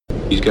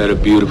He's got a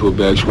beautiful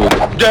backswing.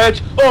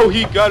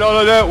 He got all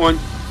of that one.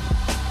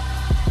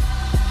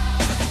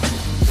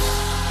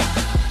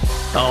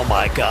 Oh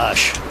my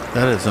gosh.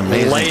 That is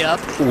amazing.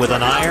 Layup with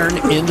an iron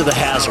into the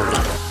hazard.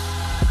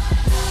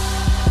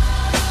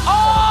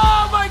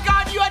 Oh my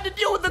God, you had to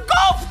deal with the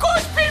golf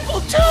course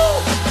people too!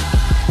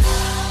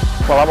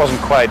 Well, that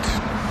wasn't quite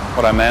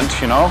what I meant,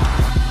 you know.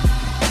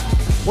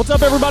 What's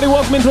up, everybody?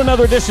 Welcome into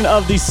another edition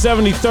of the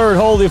 73rd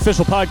Hole, the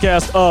official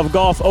podcast of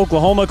Golf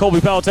Oklahoma. Colby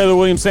Powell, Taylor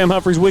Williams, Sam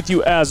Humphreys with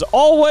you as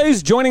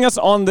always. Joining us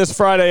on this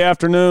Friday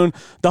afternoon,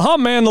 the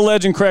Humpman, the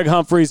legend, Craig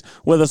Humphreys,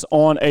 with us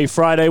on a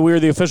Friday. We are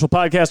the official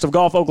podcast of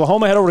Golf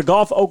Oklahoma. Head over to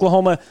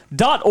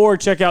golfoklahoma.org.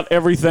 Check out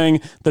everything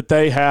that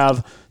they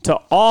have to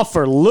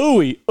offer.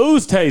 Louis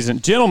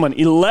Oosthuizen, gentlemen,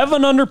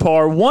 11 under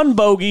par, 1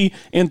 bogey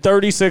in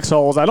 36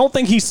 holes. I don't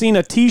think he's seen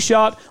a tee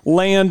shot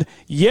land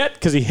yet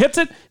because he hits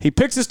it, he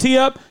picks his tee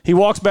up, he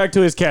walks back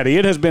to his caddy.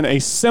 It has been a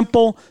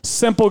simple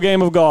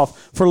game of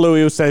golf for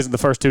Louis Oosthuizen the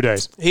first 2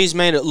 days. He's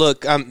made it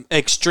look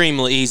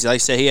extremely easy. Like I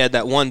said, he had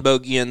that 1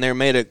 bogey in there,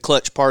 made a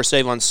clutch par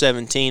save on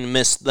 17,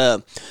 missed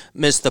the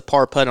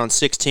par putt on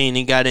 16.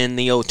 He got in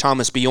the old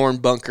Thomas Bjorn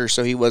bunker,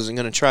 so he wasn't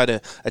going to try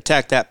to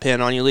attack that pin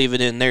on you. Leave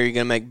it in there, you're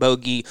going to make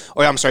bogey.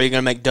 You're going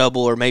to make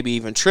double or maybe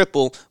even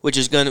triple, which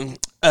is going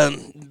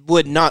to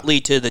would not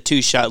lead to the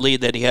 2-shot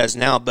lead that he has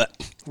now. But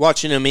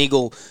watching him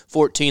eagle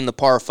 14, the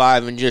par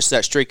 5, and just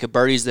that streak of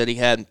birdies that he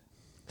had,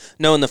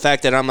 knowing the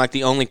fact that I'm like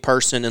the only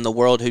person in the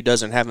world who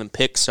doesn't have him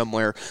picked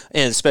somewhere,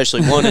 and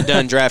especially one and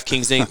done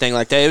DraftKings, anything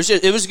like that,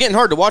 it was getting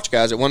hard to watch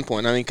guys at one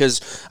point.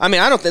 There's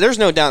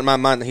no doubt in my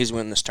mind that he's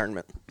winning this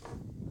tournament.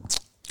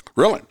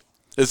 Really?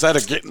 Is that a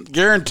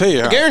guarantee?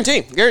 Huh?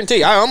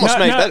 Guarantee. I almost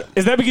made that.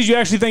 Is that because you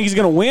actually think he's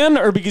going to win,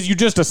 or because you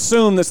just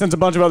assume that since a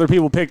bunch of other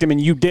people picked him and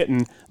you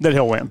didn't, that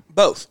he'll win?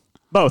 Both.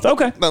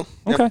 Okay. Both.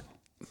 Okay. Yep.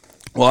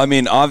 Well, I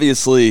mean,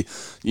 obviously,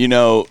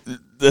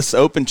 this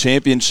Open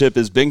Championship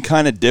has been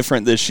kind of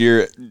different this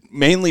year,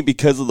 mainly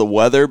because of the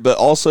weather, but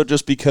also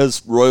just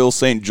because Royal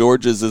St.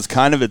 George's is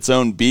kind of its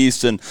own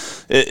beast. And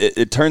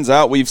it turns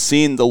out we've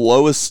seen the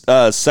lowest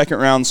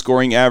second-round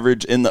scoring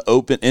average in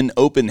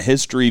Open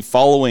history,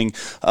 following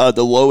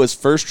the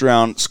lowest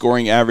first-round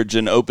scoring average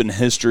in Open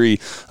history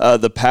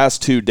the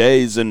past 2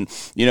 days. And,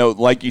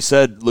 like you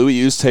said,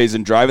 Louis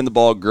Oosthuizen driving the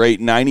ball great,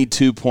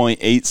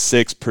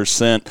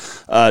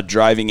 92.86%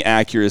 driving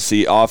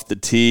accuracy off the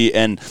tee,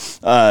 and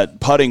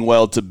putting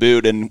well to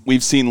boot. And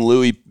we've seen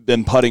Louis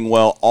been putting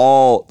well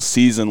all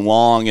season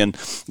long. And,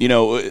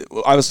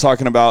 I was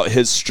talking about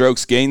his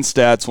strokes gain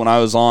stats when I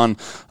was on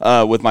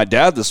with my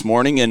dad this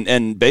morning.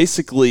 And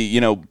basically,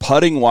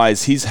 putting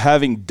wise, he's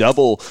having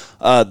double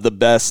the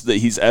best that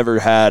he's ever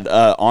had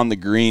on the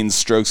greens,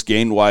 strokes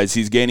gained wise.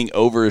 He's gaining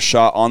over a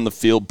shot on the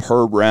field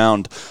per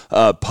round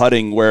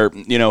putting, where,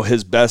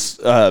 his best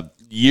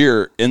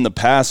year in the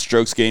past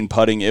strokes gained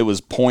putting, it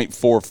was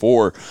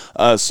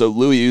 .44. So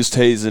Louis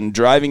Oosthuizen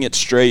driving it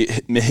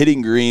straight,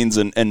 hitting greens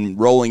and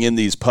rolling in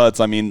these putts.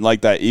 I mean,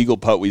 like that eagle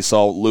putt we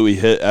saw Louis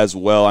hit as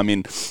well. I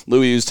mean,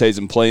 Louis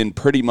Oosthuizen playing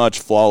pretty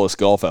much flawless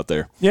golf out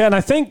there. Yeah, and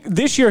I think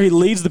this year he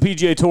leads the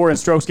PGA Tour in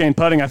strokes gained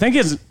putting. I think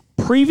his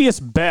previous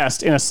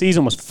best in a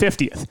season was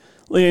 50th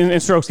in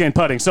strokes gained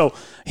putting. So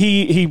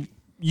he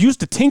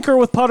used to tinker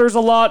with putters a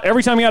lot.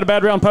 Every time he had a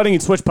bad round putting,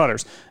 he'd switch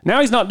putters.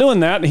 Now he's not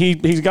doing that.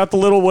 He's got the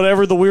little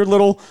whatever, the weird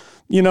little,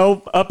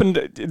 up and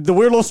the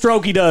weird little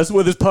stroke he does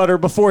with his putter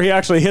before he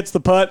actually hits the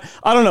putt.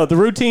 I don't know. The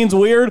routine's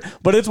weird,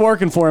 but it's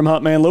working for him,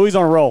 Humpman. Louis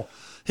on a roll.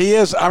 He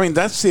is. I mean,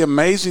 that's the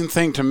amazing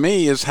thing to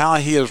me is how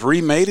he has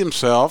remade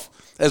himself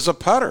as a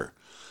putter.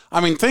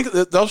 I mean, think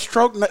that those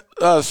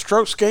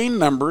strokes gain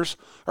numbers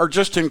are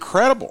just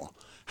incredible.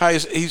 How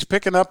he's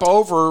picking up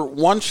over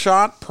 1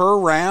 shot per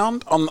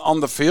round on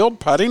the field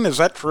putting. Is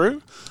that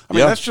true? I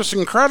mean, That's just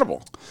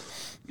incredible.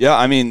 Yeah,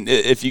 I mean,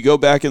 if you go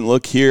back and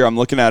look here, I'm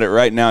looking at it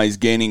right now. He's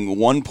gaining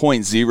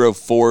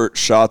 1.04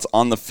 shots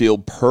on the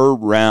field per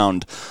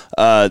round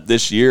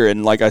this year.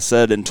 And like I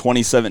said, in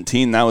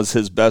 2017, that was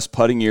his best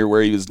putting year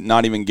where he was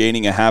not even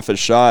gaining a half a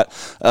shot.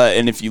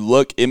 And if you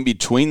look in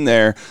between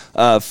there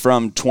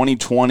from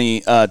 2020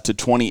 to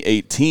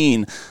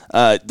 2018,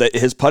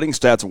 his putting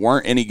stats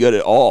weren't any good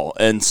at all.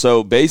 And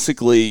so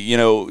basically,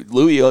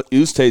 Louis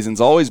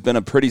Oosthuizen's always been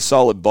a pretty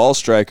solid ball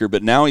striker,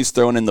 but now he's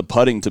throwing in the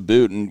putting to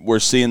boot, and we're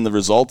seeing the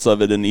results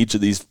of it in each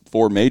of these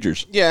 4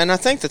 majors. Yeah, and I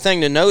think the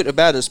thing to note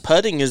about his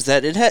putting is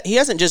that he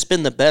hasn't just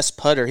been the best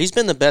putter. He's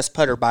been the best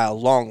putter by a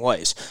long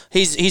ways.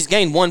 He's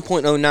gained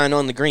 1.09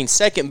 on the green.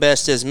 Second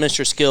best is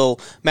Mr. Skill,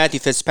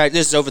 Matthew Fitzpatrick.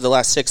 This is over the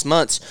last 6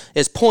 months.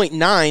 Is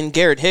 .9.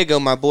 Garrett Higo,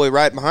 my boy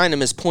right behind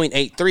him, is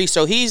 .83.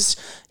 So he's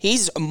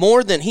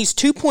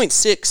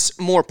 2.6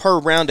 more per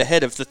round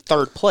ahead of the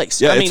third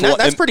place. Yeah, I mean,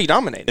 that's pretty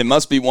dominating. It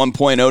must be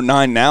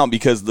 1.09 now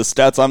because the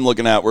stats I'm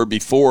looking at were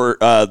before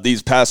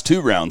these past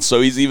 2 rounds. So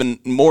he's even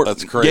more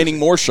gaining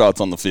more shots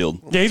on the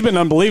field. Yeah, he's been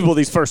unbelievable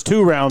these first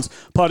 2 rounds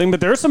putting, but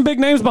there are some big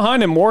names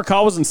behind him.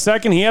 Morikawa was in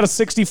second. He had a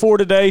 64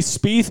 today. today.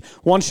 Spieth,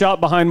 1 shot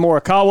behind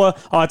Morikawa.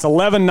 It's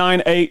 11,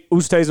 9, 8,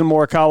 Oosthuizen and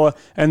Morikawa,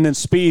 and then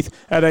Spieth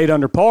at 8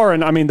 under par.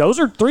 And, I mean, those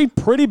are 3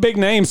 pretty big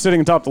names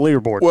sitting atop the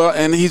leaderboard. Well,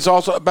 and he's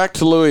also, back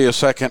to Louis a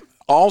second,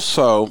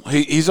 also,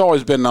 he's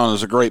always been known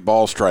as a great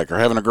ball striker,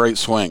 having a great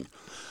swing.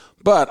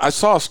 But I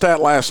saw a stat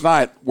last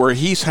night where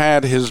he's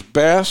had his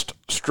best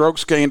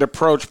strokes gained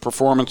approach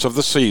performance of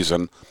the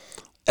season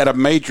at a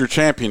major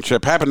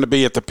championship. Happened to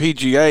be at the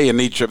PGA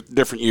in each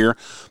different year.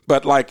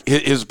 But, like,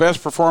 his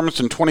best performance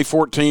in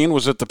 2014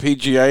 was at the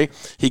PGA.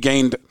 He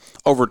gained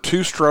over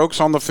 2 strokes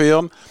on the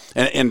field.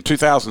 And in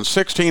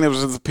 2016, it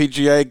was at the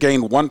PGA,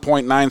 gained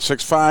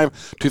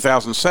 1.965.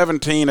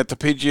 2017 at the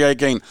PGA,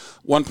 gained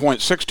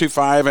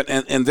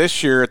 1.625. And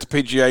this year at the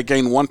PGA,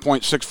 gained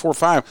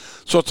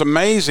 1.645. So it's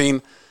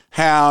amazing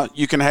how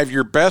you can have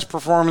your best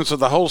performance of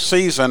the whole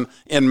season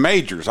in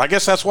majors. I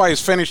guess that's why he's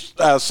finished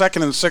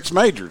second in 6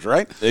 majors,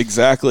 right?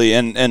 Exactly.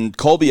 And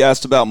Colby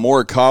asked about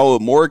Morikawa.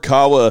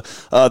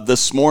 Morikawa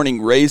this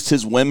morning raised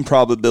his win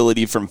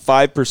probability from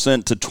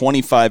 5% to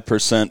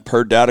 25%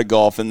 per Data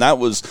Golf, and that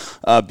was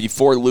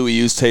before Louis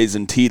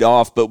Oosthuizen teed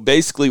off. But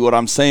basically what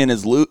I'm saying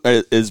is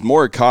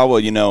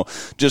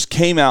Morikawa, just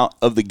came out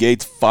of the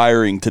gates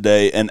firing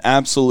today, an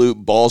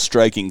absolute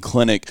ball-striking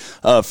clinic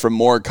from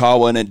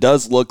Morikawa, and it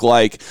does look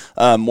like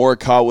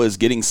Morikawa is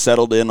getting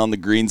settled in on the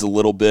greens a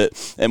little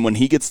bit, and when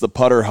he gets the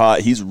putter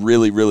hot, he's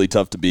really, really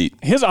tough to beat.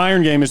 His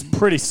iron game is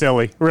pretty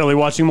silly, really,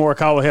 watching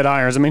Morikawa hit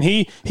irons. I mean,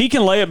 he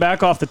can lay it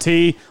back off the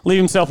tee, leave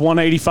himself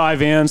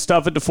 185 in,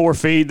 stuff it to 4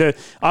 feet.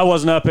 I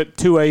wasn't up at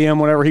 2 a.m.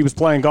 whenever he was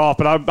playing golf,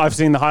 but I've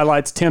seen the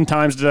highlights 10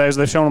 times today as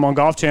they've shown him on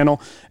Golf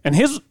Channel, and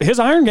his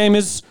iron game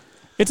is –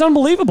 it's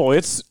unbelievable.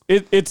 It's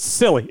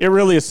silly. It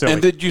really is silly.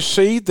 And did you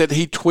see that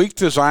he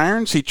tweaked his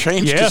irons? He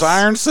changed his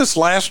irons this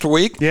last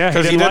week? Yeah,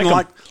 because he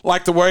didn't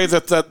like the way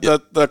that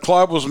the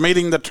club was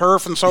meeting the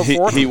turf and so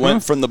forth? He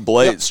went from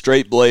the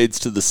straight blades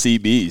to the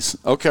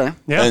CBs. Okay.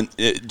 Yeah. And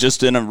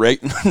just in a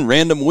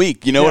random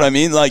week. You know what I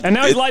mean? And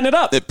now he's lighting it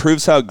up. It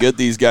proves how good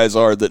these guys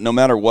are, that no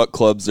matter what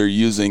clubs they're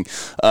using,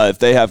 if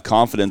they have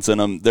confidence in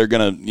them, they're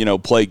going to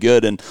play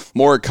good. And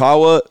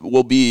Morikawa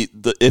will be,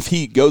 if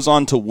he goes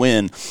on to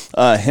win,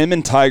 him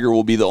and Tiger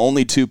will be the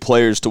only 2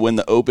 players to win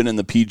the Open and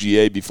the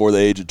PGA before the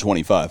age of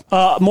 25.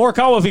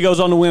 Morikawa, if he goes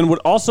on to win, would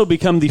also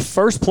become the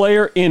first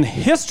player in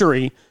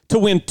history to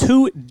win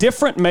 2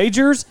 different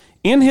majors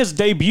in his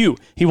debut.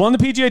 He won the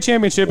PGA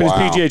Championship in his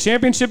PGA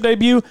Championship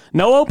debut.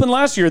 No Open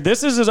last year.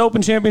 This is his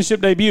Open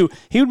Championship debut.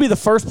 He would be the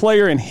first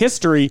player in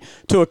history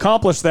to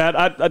accomplish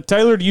that.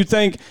 Taylor, do you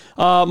think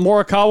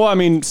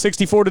Morikawa,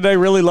 64 today,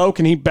 really low,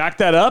 can he back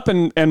that up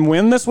and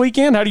win this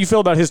weekend? How do you feel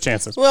about his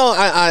chances? Well,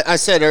 I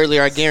said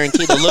earlier I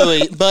guarantee the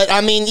Louis, but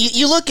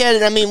you look at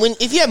it.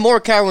 If you have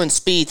Morikawa and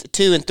Spieth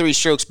 2 and 3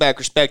 strokes back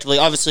respectively,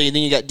 obviously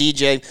then you got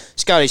DJ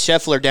Scotty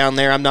Scheffler down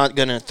there. I'm not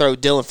going to throw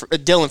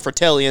Dylan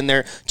Fratelli in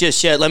there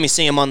just yet. Let me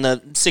see him on the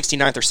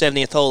 69th or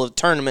 70th hole of the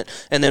tournament,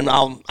 and then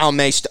I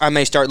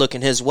may start looking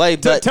his way.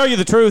 But to tell you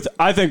the truth,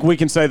 I think we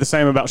can say the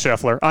same about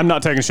Scheffler. I'm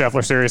not taking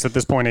Scheffler serious at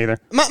this point either.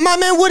 My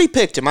man Woody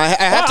picked him. I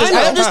have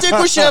to stick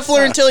with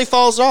Scheffler until he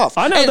falls off.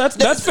 I know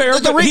that's fair,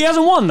 but he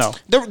hasn't won though.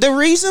 The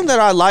reason that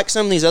I like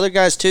some of these other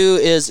guys too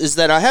is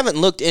that I haven't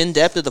looked in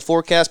depth at the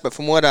forecast, but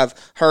from what I've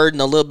heard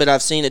and a little bit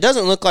I've seen, it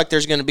doesn't look like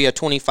there's going to be a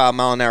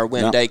 25-mile-an-hour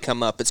wind day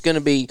come up. It's going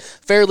to be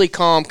fairly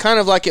calm, kind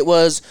of like it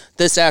was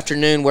this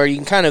afternoon, where you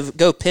can kind of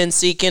go pin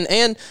seeking,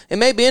 and it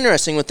may be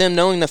interesting with them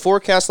knowing the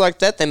forecast like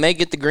that. They may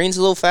get the greens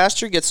a little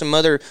faster, get some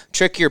other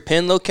trickier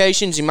pin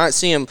locations. You might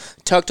see them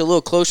tucked a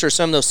little closer to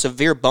some of those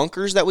severe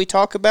bunkers that we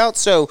talk about.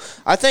 So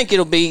I think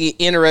it'll be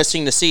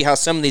interesting to see how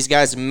some of these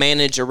guys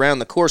manage around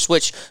the course,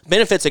 which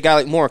benefits a guy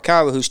like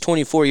Morikawa, who's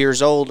 24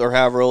 years old or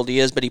however old he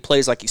is, but he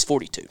plays like he's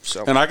 42.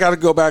 So. And I got to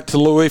go back to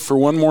Louis for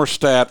one more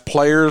stat.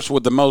 Players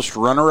with the most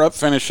runner-up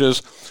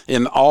finishes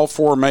in all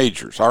 4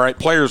 majors. All right,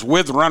 players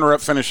with runner-up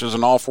finishes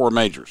in all 4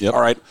 majors. Yep.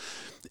 All right,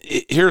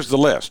 here's the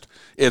list.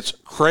 It's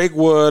Craig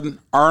Wood,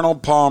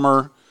 Arnold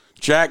Palmer,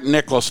 Jack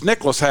Nicklaus.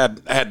 Nicklaus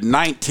had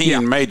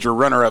 19 major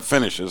runner-up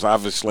finishes,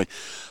 obviously,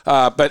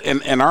 but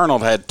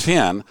Arnold had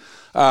 10.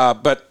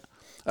 But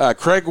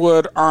Craig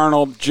Wood,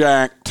 Arnold,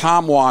 Jack,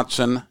 Tom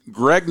Watson,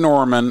 Greg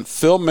Norman,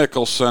 Phil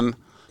Mickelson,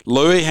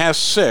 Louis has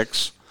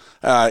 6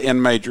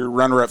 in major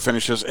runner-up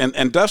finishes,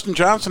 and Dustin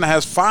Johnson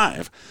has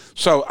 5.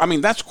 So,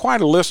 that's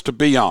quite a list to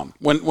be on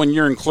when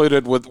you're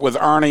included with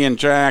Arnie and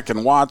Jack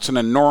and Watson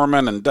and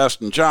Norman and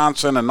Dustin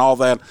Johnson and all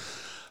that.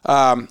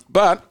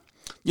 But,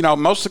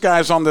 most of the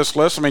guys on this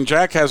list,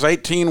 Jack has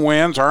 18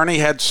 wins, Arnie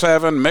had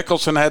 7,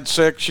 Mickelson had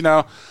 6,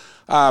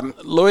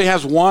 Louis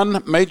has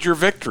 1 major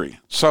victory.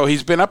 So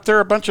he's been up there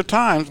a bunch of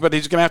times, but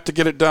he's going to have to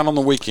get it done on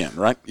the weekend,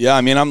 right? Yeah,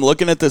 I'm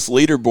looking at this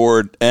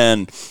leaderboard,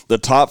 and the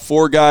top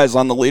 4 guys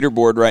on the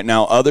leaderboard right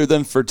now, other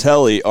than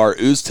Fratelli, are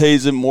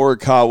Oosthuizen,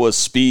 Morikawa,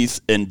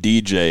 Spieth, and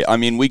DJ.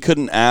 We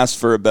couldn't ask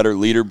for a better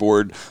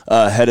leaderboard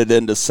headed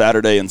into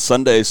Saturday and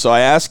Sunday. So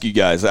I ask you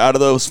guys, out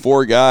of those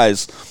 4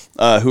 guys,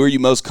 who are you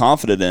most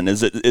confident in?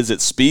 Is it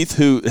Spieth,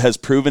 who has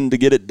proven to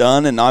get it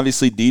done, and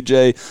obviously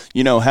DJ,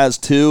 has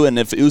 2, and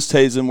if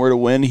Oosthuizen were to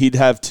win, he'd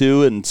have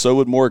 2, and so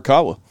would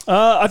Morikawa.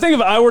 I think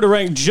if I were to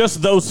rank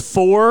just those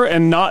 4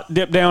 and not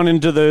dip down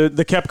into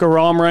the Koepka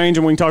Rahm range,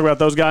 and we can talk about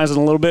those guys in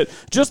a little bit,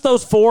 just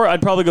those 4,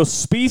 I'd probably go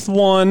Spieth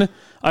 1.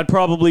 I'd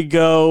probably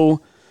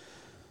go.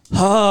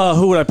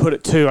 Who would I put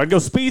it to? I'd go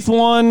Spieth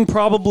 1,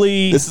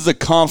 probably. This is a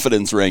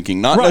confidence ranking,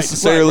 not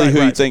necessarily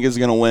who you think is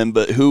going to win,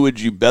 but who would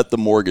you bet the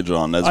mortgage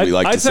on, as we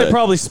like to say. I'd say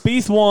probably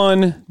Spieth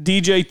 1,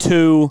 DJ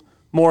 2,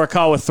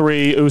 Morikawa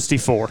 3, Usti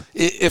 4.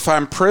 If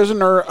I'm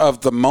prisoner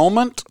of the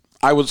moment,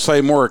 I would say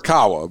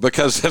Morikawa,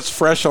 because it's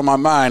fresh on my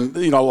mind.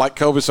 Like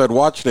Kobe said,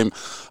 watching him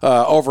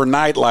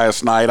overnight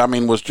last night,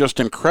 was just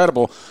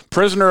incredible.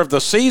 Prisoner of the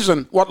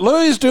season. What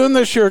Louis is doing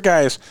this year,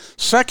 guys,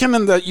 second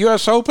in the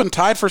U.S. Open,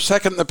 tied for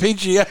second in the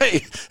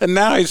PGA, and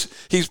now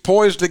he's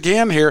poised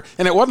again here.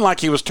 And it wasn't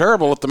like he was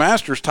terrible at the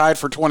Masters, tied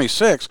for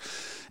 26.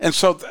 And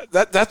so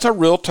that's a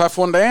real tough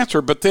one to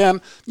answer. But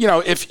then,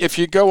 if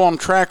you go on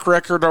track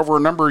record over a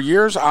number of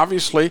years,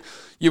 obviously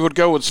you would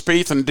go with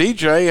Spieth and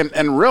DJ.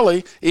 And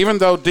really, even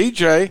though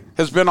DJ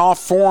has been off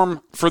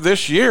form for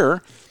this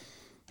year,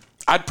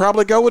 I'd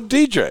probably go with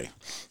DJ.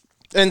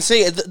 And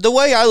see, the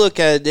way I look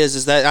at it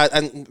is that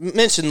I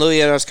mentioned Louis,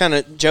 and I was kind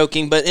of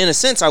joking, but in a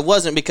sense I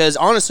wasn't, because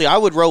honestly I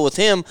would roll with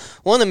him.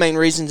 One of the main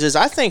reasons is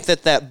I think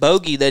that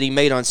bogey that he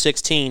made on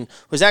 16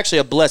 was actually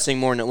a blessing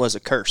more than it was a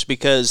curse,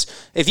 because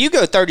if you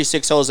go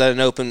 36 holes at an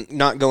Open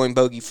not going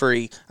bogey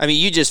free,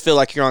 you just feel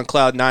like you're on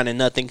cloud 9 and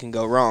nothing can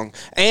go wrong.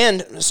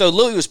 And so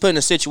Louis was put in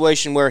a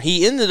situation where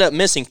he ended up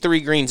missing 3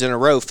 greens in a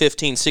row,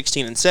 15,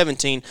 16, and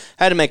 17,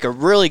 had to make a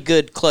really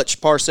good clutch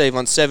par save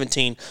on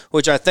 17,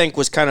 which I think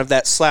was kind of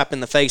that slap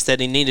in the face that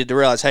he needed to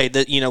realize, hey,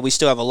 that we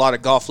still have a lot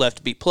of golf left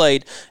to be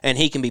played, and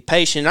he can be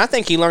patient. And I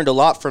think he learned a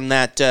lot from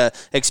that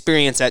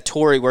experience at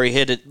Torrey, where he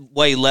hit it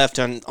way left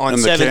on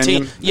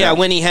 17. Yeah,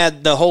 when he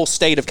had the whole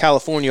state of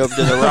California over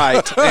to the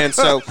right. And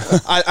so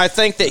I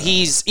think that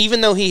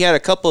even though he had a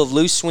couple of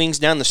loose swings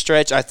down the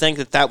stretch, I think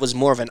that was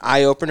more of an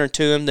eye-opener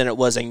to him than it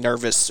was a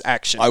nervous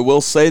action. I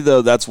will say,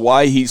 though, that's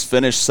why he's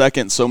finished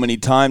second so many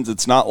times.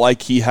 It's not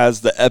like he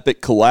has the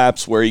epic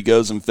collapse where he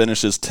goes and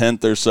finishes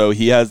 10th or so.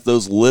 He has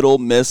those little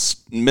missed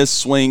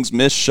swings,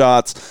 missed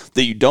shots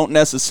that you don't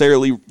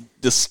necessarily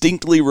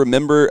distinctly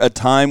remember a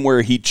time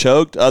where he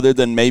choked, other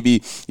than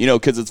maybe,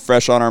 because it's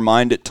fresh on our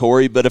mind at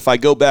Torrey. But if I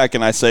go back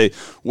and I say,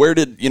 where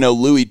did,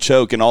 Louis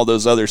choke and all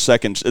those other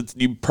seconds,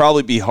 you'd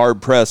probably be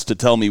hard-pressed to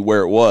tell me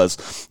where it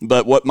was.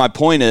 But what my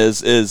point is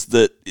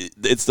that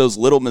it's those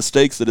little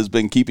mistakes that has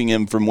been keeping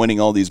him from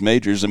winning all these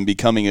majors and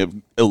becoming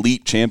an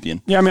elite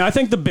champion. Yeah, I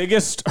think the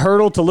biggest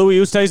hurdle to Louis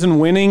Oosthuizen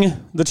winning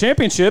the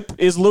championship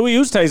is Louis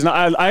Oosthuizen.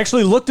 I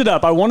actually looked it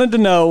up. I wanted to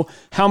know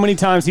how many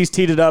times he's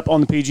teed it up on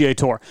the PGA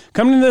Tour.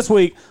 Coming into this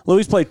week,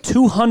 Louis played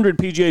 200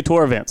 PGA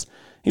Tour events.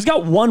 He's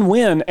got 1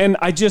 win, and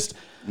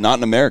not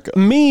in America.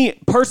 Me,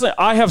 personally,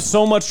 I have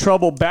so much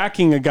trouble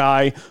backing a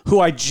guy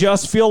who I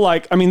just feel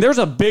like, there's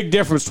a big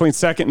difference between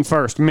second and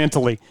first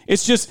mentally.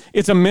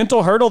 It's a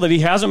mental hurdle that he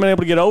hasn't been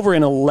able to get over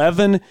in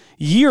 11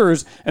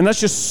 years, and that's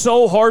just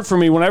so hard for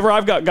me. Whenever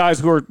I've got guys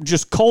who are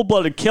just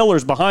cold-blooded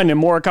killers behind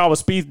him,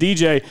 Morikawa, Spieth,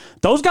 DJ,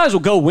 those guys will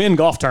go win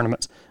golf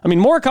tournaments.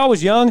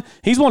 Morikawa's young.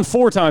 He's won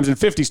 4 times in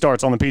 50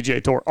 starts on the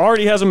PGA Tour.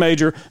 Already has a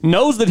major,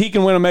 knows that he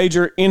can win a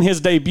major in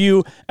his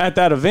debut at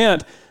that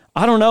event.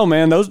 I don't know,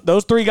 man.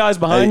 Those 3 guys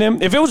behind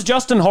him. If it was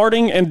Justin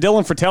Harding and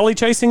Dylan Fratelli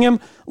chasing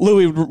him,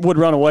 Louis would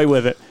run away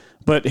with it.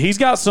 But he's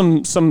got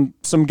some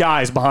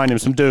guys behind him,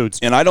 some dudes.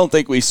 And I don't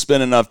think we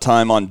spent enough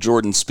time on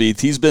Jordan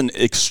Spieth. He's been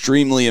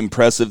extremely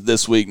impressive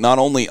this week, not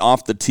only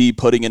off the tee,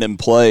 putting it in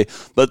play,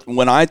 but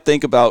when I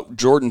think about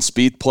Jordan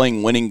Spieth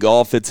playing winning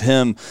golf, it's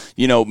him,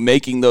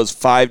 making those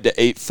 5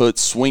 to 8 foot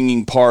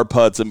swinging par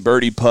putts and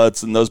birdie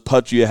putts and those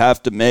putts you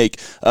have to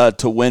make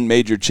to win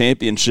major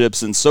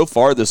championships. And so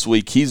far this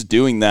week, he's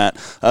doing that,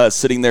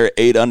 sitting there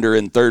 8 under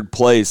in 3rd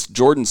place.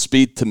 Jordan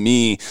Spieth, to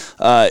me,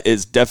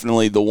 is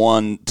definitely the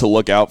one to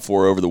look out for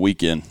over the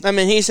weekend.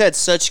 He's had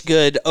such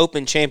good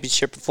Open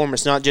Championship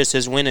performance, not just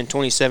his win in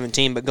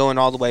 2017, but going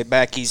all the way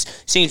back. He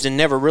seems to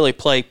never really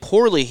play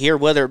poorly here,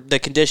 whether the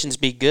conditions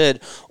be good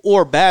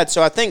or bad.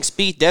 So I think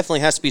Spieth definitely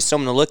has to be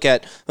someone to look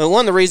at. But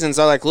one of the reasons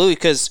I like Louis,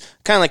 because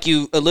kind of like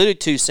you alluded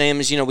to, Sam,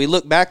 is, we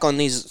look back on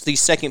these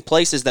second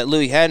places that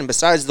Louis had, and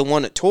besides the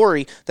one at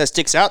Torrey that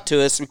sticks out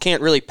to us, we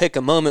can't really pick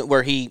a moment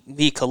where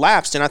he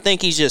collapsed. And I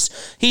think he's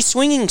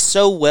swinging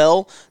so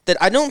well that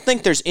I don't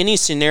think there's any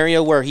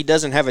scenario where he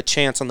doesn't have a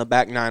chance on the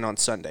back 9 on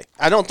Sunday.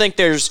 I don't think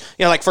there's,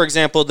 like for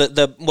example,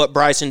 the what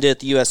Bryson did at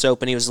the U.S.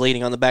 Open, he was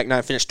leading on the back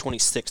 9, finished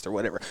 26th or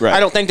whatever. Right. I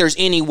don't think there's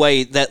any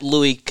way that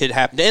Louis could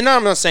happen. And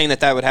I'm not saying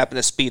that would happen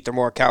to Spieth or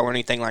Morikawa or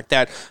anything like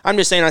that. I'm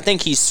just saying I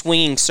think he's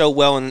swinging so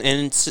well and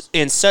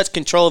in such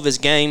control of his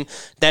game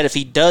that if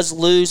he does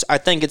lose, I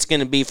think it's going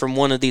to be from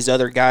one of these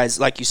other guys,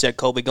 like you said,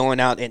 Colby, going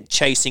out and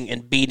chasing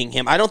and beating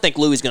him. I don't think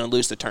Louis is going to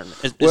lose the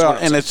tournament. Well,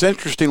 and it's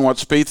interesting what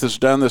Spieth has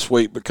done this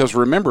week, because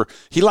remember,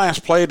 he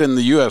last played in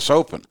the U.S.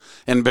 Open,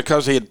 and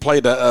because he had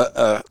played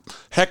a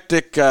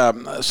hectic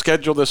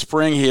schedule this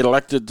spring. He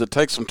elected to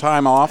take some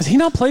time off. Has he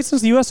not played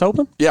since the U.S.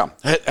 Open? Yeah,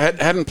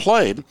 hadn't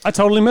played. I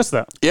totally missed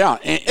that. Yeah.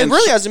 It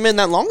really hasn't been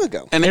that long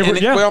ago. And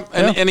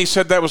he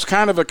said that was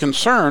kind of a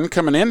concern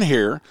coming in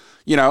here,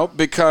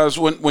 because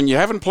when you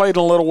haven't played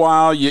in a little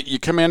while, you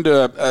come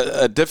into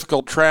a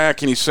difficult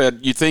track, and he said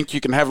you think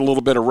you can have a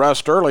little bit of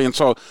rust early. And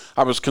so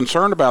I was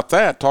concerned about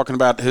that, talking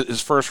about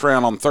his first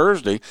round on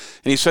Thursday. And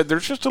he said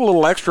there's just a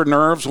little extra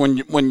nerves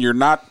when you're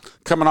not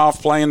coming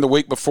off playing the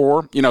week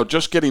before,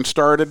 just getting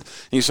started.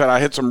 And he said,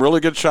 I hit some really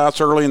good shots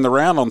early in the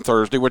round on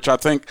Thursday, which I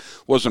think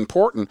was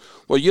important.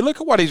 Well, you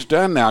look at what he's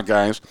done now,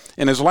 guys.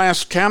 In his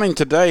last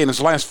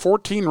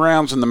 14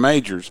 rounds in the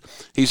majors,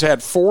 he's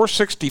had 4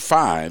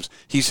 65s.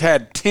 He's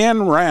had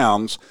 10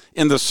 rounds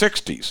in the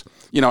 60s,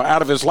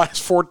 out of his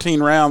last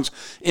 14 rounds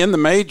in the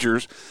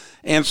majors.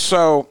 And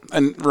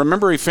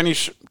remember, he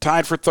finished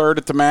tied for third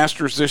at the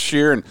Masters this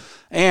year.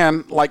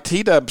 And like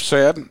T-Dub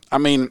said,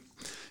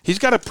 he's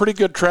got a pretty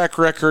good track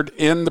record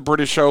in the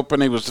British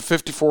Open. He was the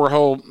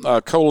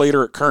 54-hole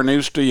co-leader at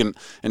Carnoustie in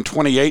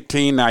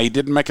 2018. Now, he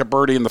didn't make a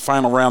birdie in the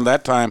final round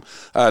that time,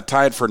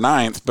 tied for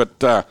ninth.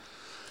 But,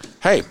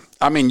 hey,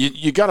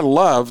 you got to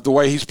love the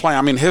way he's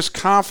playing. His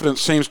confidence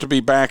seems to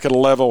be back at a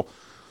level,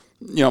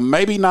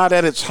 maybe not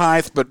at its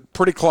height, but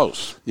pretty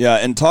close. Yeah,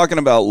 and talking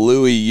about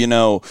Louis,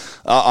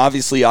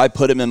 obviously I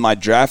put him in my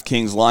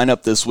DraftKings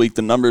lineup this week.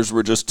 The numbers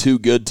were just too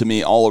good to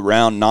me all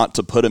around not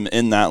to put him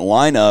in that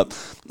lineup.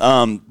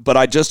 But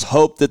I just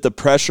hope that the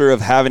pressure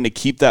of having to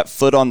keep that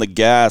foot on the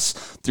gas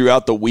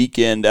throughout the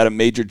weekend at a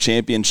major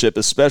championship,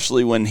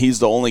 especially when he's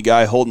the only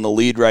guy holding the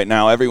lead right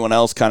now, everyone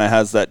else kind of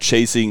has that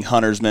chasing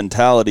Hunter's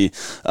mentality.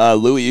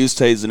 Louis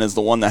Oosthuizen is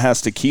the one that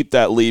has to keep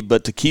that lead,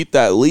 but to keep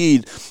that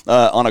lead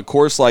on a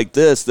course like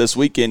this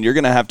weekend, you're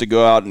going to have to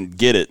go out and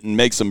get it and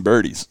make some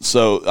birdies.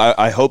 So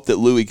I hope that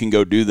Louis can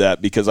go do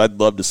that, because I'd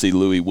love to see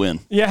Louis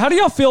win. Yeah, how do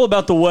y'all feel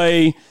about the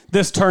way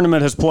this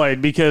tournament has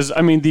played? Because,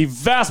 the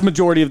vast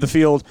majority of the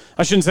field,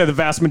 I shouldn't say the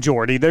vast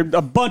majority,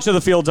 a bunch of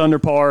the field's under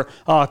par.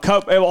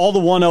 All the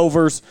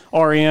one-overs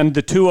are in.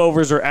 The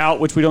two-overs are out,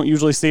 which we don't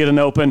usually see at an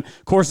Open.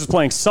 Course is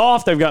playing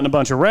soft. They've gotten a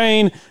bunch of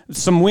rain.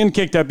 Some wind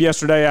kicked up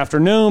yesterday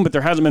afternoon, but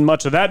there hasn't been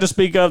much of that to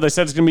speak of. They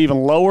said it's going to be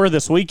even lower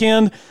this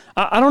weekend.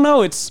 I don't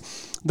know.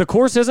 The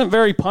course isn't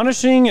very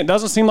punishing. It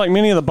doesn't seem like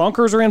many of the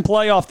bunkers are in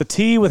play off the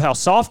tee with how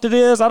soft it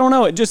is. I don't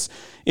know.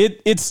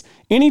 It's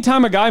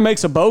anytime a guy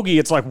makes a bogey,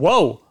 it's like,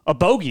 whoa, a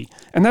bogey.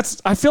 And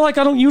I feel like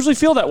I don't usually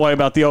feel that way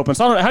about the Open.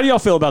 So I don't know, how do y'all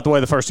feel about the way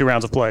the first two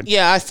rounds have played?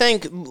 Yeah, I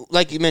think,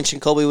 like you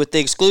mentioned, Colby, with the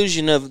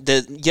exclusion of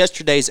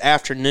yesterday's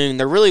afternoon,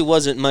 there really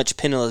wasn't much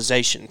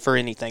penalization for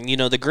anything.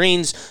 The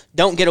greens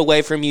don't get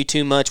away from you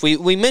too much.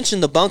 We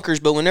mentioned the bunkers,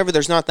 but whenever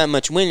there's not that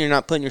much wind, you're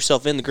not putting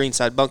yourself in the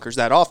greenside bunkers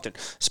that often,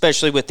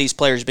 especially with these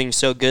players being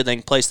so good they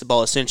can place the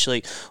ball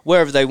essentially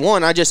wherever they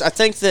want. I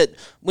think that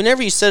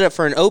whenever you set up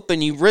for an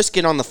Open, you risk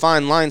it on the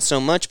fine line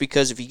so much,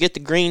 because if you get the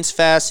greens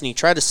fast and you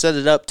try to set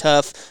it up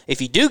tough,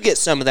 if you do get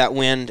some of that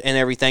wind and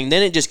everything,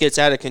 then it just gets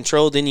out of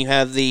control. Then you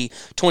have the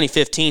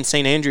 2015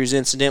 St. Andrews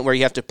incident where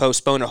you have to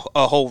postpone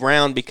a whole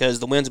round because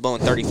the wind's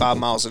blowing 35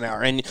 miles an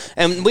hour.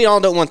 And we all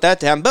don't want that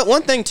to happen. But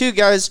one thing, too,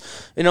 guys,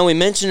 we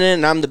mentioned it,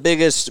 and I'm the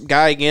biggest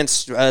guy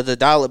against the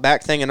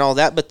dial-it-back thing and all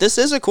that, but this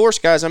is a course,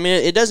 guys.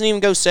 It doesn't even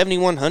go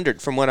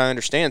 7,100 from what I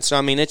understand.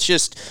 So,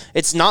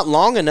 it's not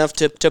long enough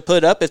to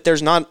put up if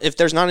there's not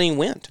any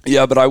wind.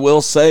 Yeah, but I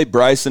will say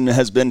Bryson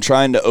has been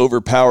trying to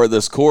overpower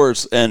this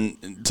course, and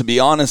to be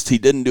honest, he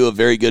didn't do a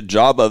very good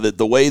job of it.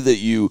 The way that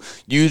you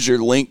use your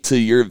link to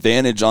your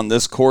advantage on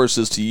this course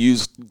is to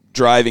use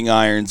driving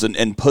irons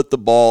and put the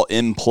ball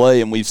in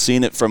play, and we've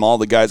seen it from all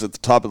the guys at the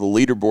top of the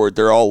leaderboard.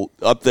 They're all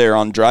up there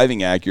on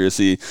driving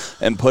accuracy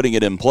and putting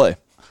it in play.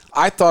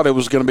 I thought it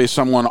was going to be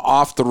someone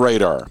off the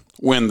radar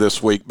win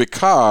this week,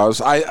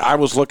 because I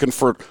was looking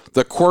for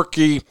the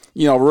quirky,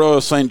 Royal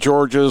St.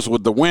 George's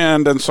with the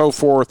wind and so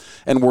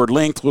forth, and where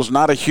length was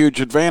not a huge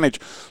advantage.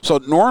 So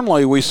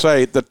normally we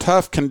say the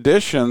tough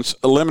conditions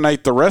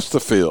eliminate the rest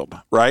of the field,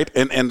 right,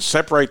 and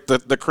separate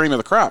the cream of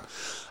the crop.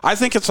 I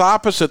think it's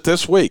opposite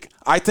this week.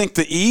 I think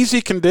the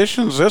easy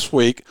conditions this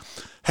week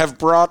have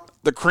brought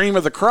the cream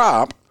of the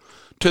crop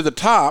to the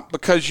top,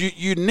 because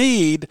you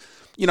need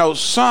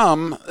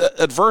some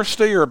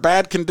adversity or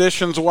bad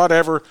conditions,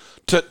 whatever,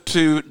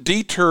 to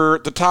deter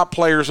the top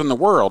players in the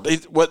world.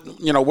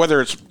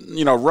 Whether it's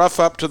rough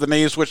up to the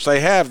knees, which they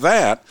have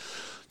that,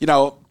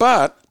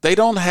 but they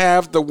don't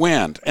have the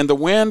wind, and the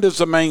wind is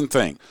the main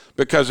thing.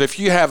 Because if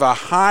you have a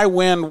high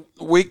wind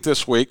week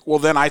this week, well,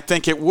 then I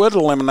think it would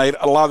eliminate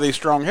a lot of these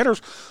strong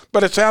hitters.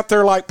 But it's out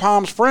there like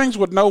Palm Springs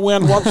with no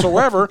wind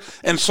whatsoever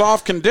and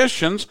soft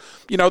conditions.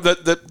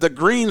 The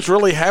greens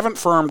really haven't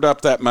firmed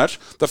up that much.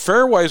 The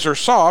fairways are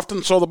soft,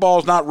 and so the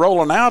ball's not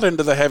rolling out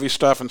into the heavy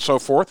stuff and so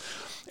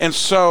forth. And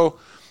so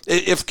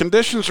if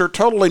conditions are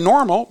totally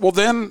normal, well,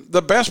 then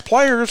the best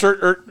players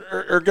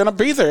are going to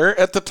be there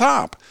at the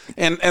top.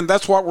 And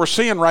that's what we're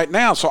seeing right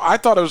now. So I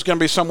thought it was going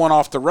to be someone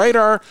off the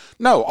radar.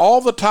 No, all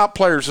the top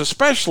players,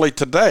 especially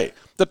today,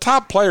 the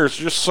top players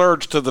just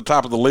surge to the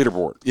top of the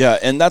leaderboard. Yeah,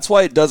 and that's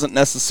why it doesn't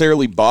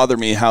necessarily bother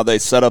me how they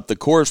set up the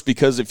course,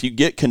 because if you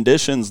get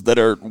conditions that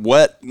are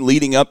wet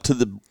leading up to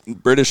the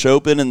British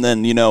Open, and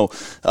then,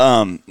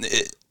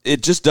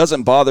 it just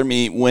doesn't bother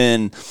me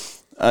when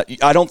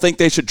I don't think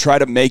they should try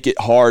to make it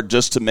hard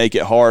just to make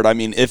it hard. I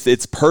mean, if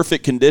it's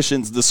perfect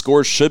conditions, the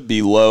scores should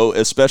be low,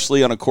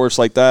 especially on a course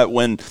like that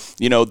when,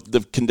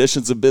 the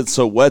conditions have been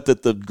so wet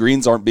that the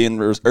greens aren't being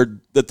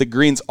that the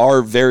greens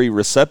are very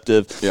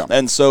receptive. Yeah.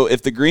 And so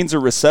if the greens are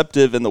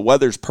receptive and the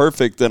weather's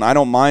perfect, then I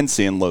don't mind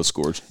seeing low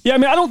scores. Yeah, I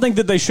mean, I don't think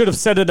that they should have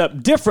set it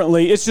up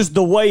differently. It's just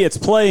the way it's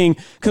playing,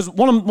 because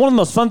one of the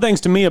most fun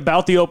things to me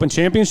about the Open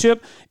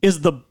Championship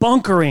is the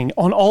bunkering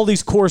on all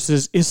these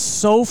courses is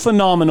so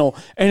phenomenal,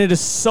 and it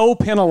is so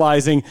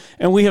penalizing,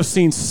 and we have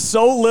seen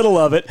so little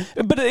of it.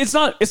 But it's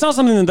not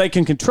something that they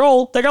can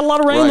control. They got a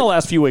lot of rain the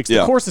last few weeks.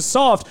 The course is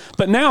soft,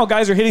 but now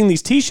guys are hitting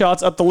these tee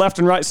shots up the left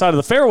and right side of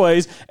the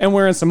fairways, and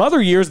where in some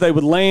other years they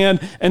would land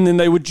and then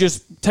they would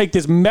just take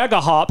this mega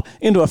hop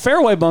into a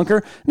fairway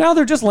bunker. Now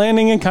they're just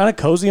landing and kind of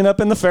cozying up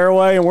in the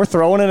fairway, and we're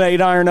throwing an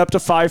 8-iron up to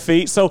 5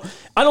 feet. So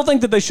I don't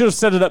think that they should have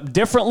set it up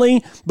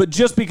differently, but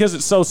just because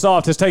it's so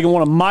soft has taken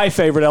one of my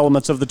favorite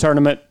elements of the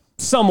tournament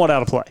somewhat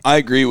out of play. I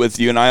agree with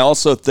you, and I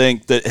also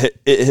think that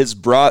it has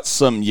brought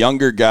some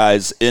younger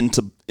guys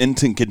into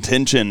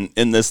contention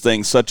in this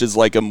thing, such as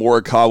like a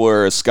Morikawa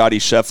or a Scotty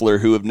Scheffler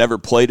who have never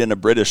played in a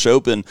British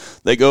Open.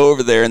 They go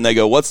over there and they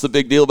go, what's the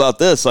big deal about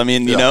this? I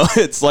mean,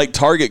 it's like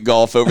Target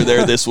golf over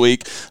there this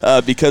week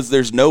because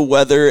there's no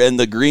weather and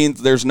the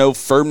greens, there's no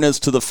firmness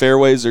to the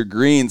fairways or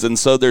greens, and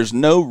so there's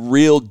no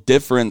real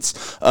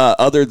difference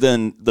other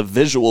than the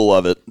visual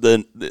of it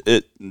than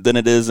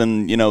it is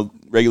in,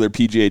 regular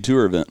PGA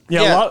Tour event.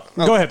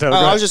 Go ahead, Tyler.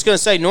 I was just going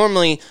to say,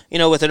 normally,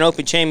 with an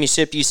Open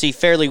Championship, you see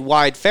fairly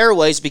wide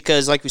fairways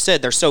because, like we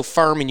said, they're so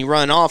firm and you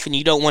run off and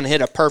you don't want to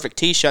hit a perfect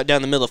tee shot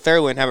down the middle of the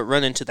fairway and have it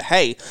run into the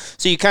hay.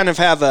 So you kind of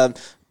have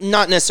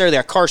not necessarily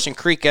a Carson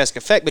Creek-esque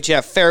effect, but you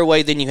have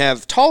fairway, then you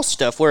have tall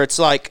stuff where it's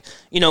like,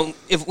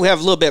 if we have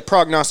a little bit of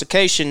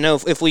prognostication,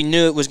 if we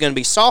knew it was going to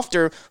be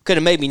softer, could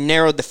have maybe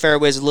narrowed the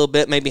fairways a little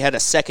bit, maybe had a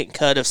second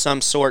cut of some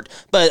sort.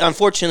 But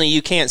unfortunately,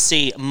 you can't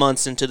see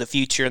months into the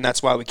future, and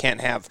that's why we can't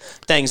have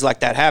things like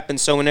that happen.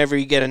 So whenever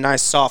you get a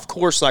nice soft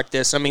course like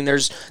this, I mean,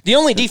 the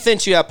only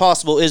defense you have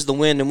possible is the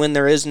wind, and when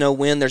there is no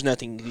wind, there's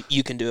nothing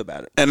you can do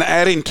about it. And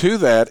adding to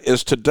that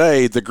is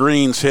today the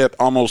greens hit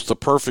almost the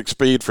perfect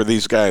speed for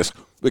these guys.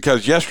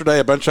 Because yesterday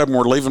a bunch of them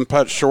were leaving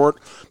putts short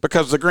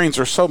because the greens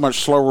are so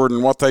much slower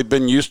than what they've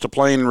been used to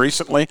playing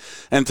recently.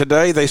 And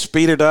today they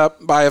speeded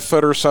up by a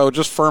foot or so,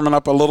 just firming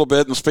up a little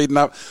bit and speeding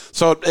up.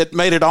 So it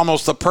made it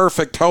almost the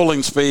perfect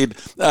holing speed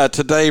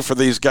today for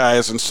these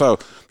guys. And so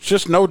it's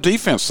just no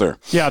defense there.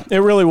 Yeah, it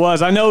really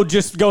was. I know,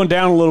 just going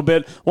down a little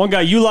bit, one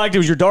guy you liked, it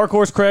was your dark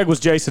horse, Craig, was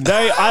Jason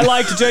Day. I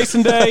liked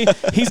Jason Day.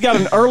 He's got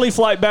an early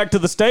flight back to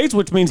the States,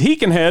 which means he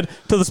can head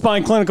to the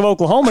Spine Clinic of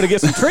Oklahoma to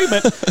get some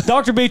treatment.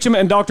 Dr. Beecham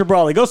and Dr.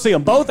 Brawley. Go see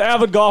them. Both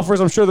avid golfers.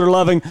 I'm sure they're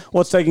loving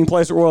what's taking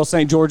place at Royal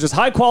St. George's.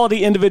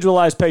 High-quality,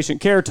 individualized patient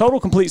care, total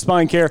complete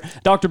spine care.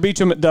 Dr.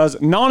 Beecham does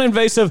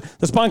non-invasive.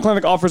 The Spine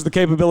Clinic offers the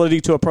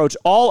capability to approach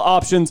all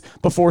options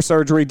before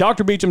surgery.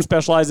 Dr. Beecham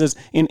specializes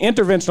in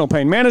interventional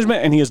pain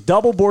management, and he is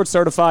double board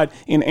certified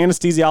in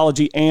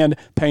anesthesiology and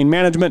pain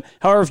management.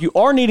 However, if you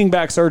are needing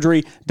back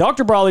surgery,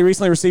 Dr. Brawley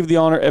recently received the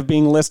honor of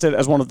being listed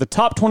as one of the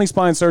top 20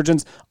 spine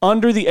surgeons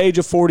under the age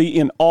of 40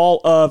 in all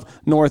of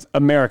North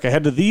America.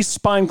 Head to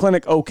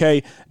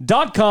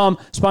thespineclinicok.com.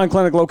 Spine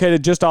Clinic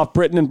located just off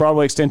Britain and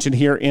Broadway Extension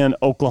here in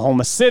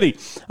Oklahoma City.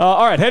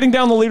 All right, heading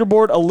down the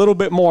leaderboard a little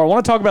bit more. I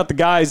want to talk about the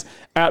guys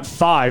at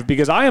 5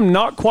 because I am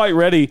not quite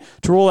ready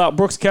to rule out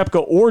Brooks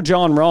Koepka or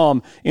Jon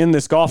Rahm in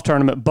this golf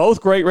tournament.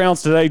 Both great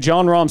rounds today.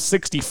 Jon Rahm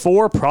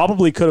 64,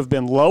 probably could have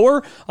been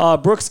lower.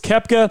 Brooks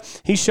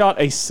Koepka, he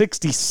shot a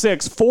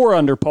 66, 4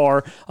 under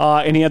par,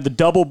 and he had the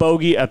double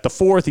bogey at the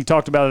 4th. He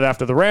talked about it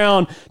after the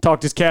round,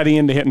 talked his caddy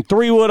into hitting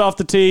 3-wood off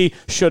the tee,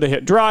 should have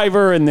hit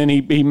driver, and then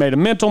he made a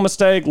mental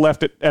mistake,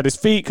 left it at his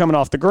feet coming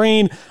off the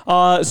green.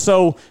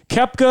 So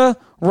Koepka,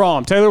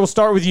 Rahm. Taylor, we'll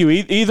start with you.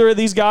 Either of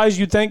these guys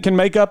you think can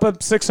make up a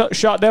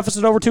 6-shot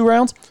deficit over 2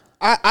 rounds?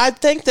 I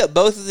think that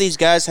both of these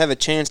guys have a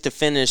chance to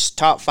finish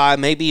top 5,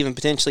 maybe even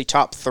potentially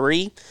top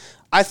 3.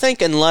 I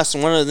think unless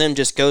one of them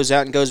just goes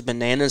out and goes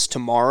bananas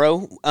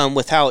tomorrow,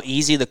 with how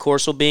easy the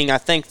course will be, I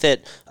think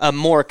that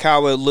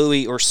Morikawa,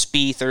 Louis, or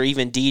Spieth, or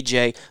even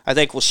DJ, I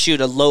think will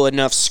shoot a low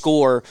enough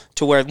score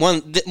to where one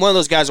of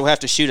those guys will have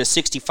to shoot a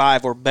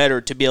 65 or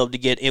better to be able to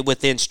get it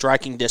within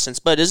striking distance.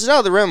 But is it out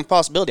of the realm of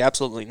possibility?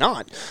 Absolutely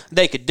not.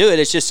 They could do it.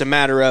 It's just a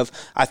matter of,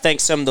 I think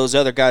some of those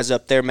other guys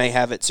up there may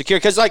have it secure.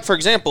 Because, like, for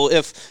example,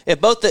 if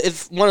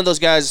one of those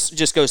guys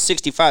just goes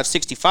 65,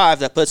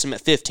 that puts them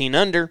at 15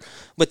 under.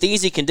 With the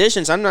easy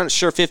conditions, I'm not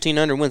sure 15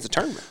 under wins the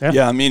tournament.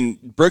 Yeah, I mean,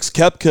 Brooks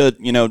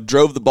Koepka,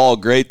 drove the ball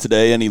great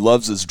today, and he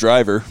loves his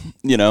driver.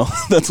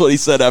 That's what he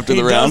said after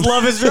the round. He does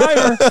love his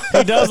driver.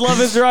 He does love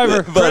his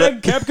driver.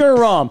 Craig, Koepka or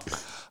Rahm?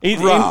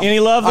 Any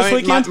love this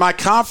weekend? My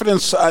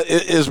confidence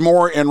is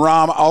more in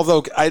Rahm,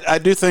 although I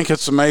do think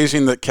it's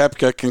amazing that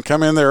Koepka can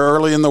come in there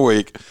early in the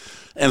week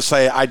and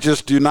say, I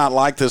just do not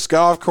like this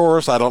golf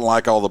course. I don't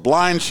like all the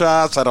blind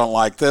shots. I don't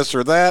like this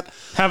or that.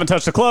 Haven't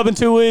touched the club in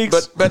 2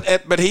 weeks.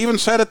 But he even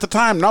said at the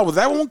time, no,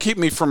 that won't keep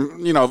me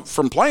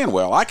from playing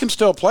well. I can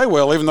still play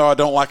well even though I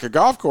don't like a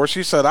golf course.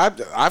 He said,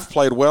 I've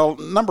played well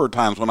a number of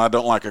times when I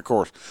don't like a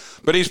course.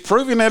 But he's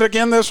proving it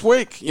again this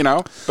week,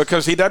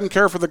 because he doesn't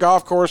care for the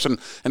golf course and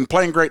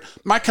playing great.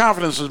 My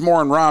confidence is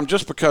more in Rahm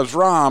just because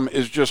Rahm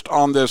is just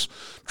on this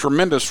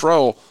tremendous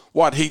roll.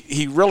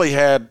 He really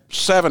had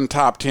 7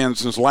 top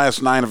 10s in his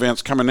last 9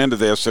 events coming into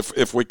this,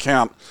 if we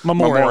count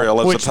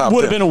Memorial as which a top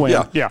would 10. have been a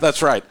win. Yeah,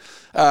 that's right.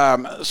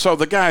 So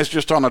the guy's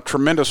just on a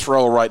tremendous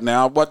roll right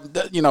now.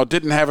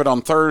 Didn't have it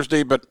on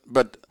Thursday, but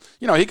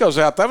he goes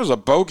out. That was a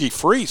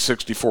bogey-free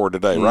 64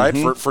 today, right,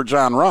 for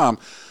Jon Rahm.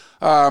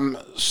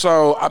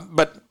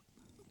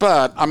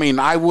 But I mean,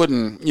 I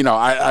wouldn't,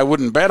 I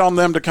wouldn't bet on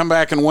them to come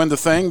back and win the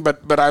thing,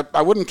 but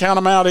I wouldn't count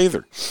them out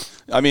either.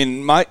 I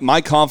mean,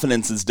 my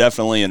confidence is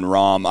definitely in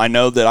Rahm. I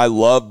know that I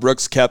love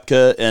Brooks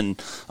Koepka,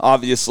 and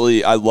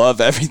obviously I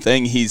love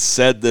everything he's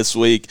said this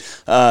week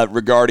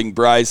regarding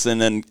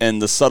Bryson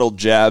and the subtle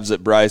jabs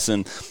at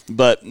Bryson.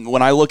 But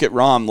when I look at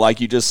Rahm,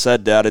 like you just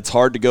said, Dad, it's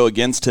hard to go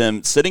against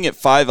him. Sitting at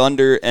 5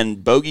 under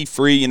and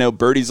bogey-free,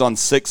 birdies on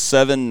 6,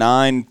 7,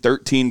 9,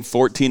 13,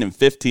 14, and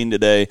 15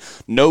 today.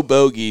 No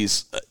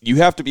bogeys. You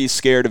have to be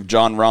scared of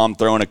Jon Rahm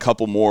throwing a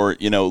couple more,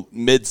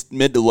 mid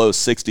to low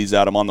 60s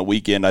at him on the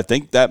weekend. I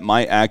think that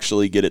might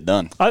actually get it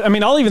done. I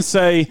mean, I'll even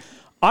say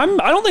I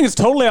don't think it's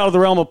totally out of the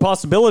realm of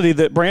possibility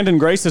that Brandon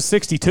Grace's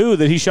 62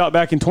 that he shot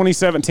back in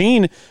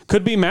 2017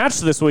 could be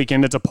matched this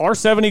weekend. It's a par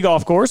 70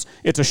 golf course.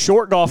 It's a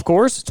short golf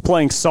course. It's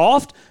playing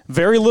soft,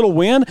 very little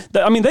wind.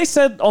 I mean, they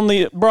said on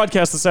the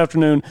broadcast this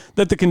afternoon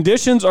that the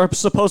conditions are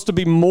supposed to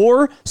be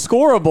more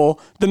scoreable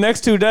the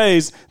next 2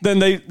 days than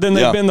they've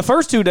been the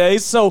first 2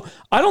 days. So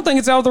I don't think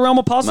it's out of the realm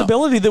of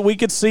possibility that we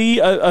could see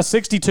a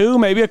 62,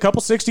 maybe a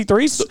couple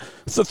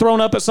 63s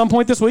thrown up at some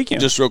point this weekend.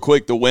 Just real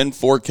quick, the wind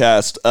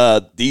forecast,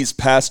 these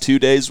past 2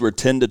 days were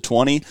 10 to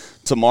 20.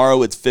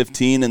 Tomorrow it's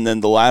 15, and then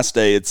the last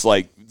day it's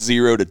like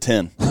 0 to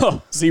 10.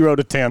 0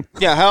 to 10.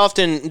 Yeah, how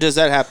often does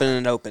that happen in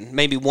an Open?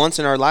 Maybe once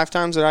in our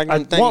lifetimes that I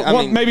can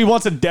think? Maybe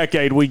once a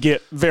decade we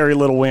get very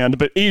little wind,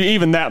 but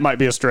even that might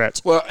be a stretch.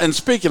 Well, and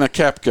speaking of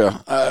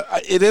Koepka,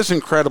 it is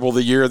incredible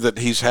the year that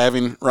he's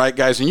having, right,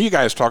 guys? And you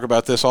guys talk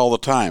about this all the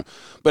time.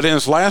 But in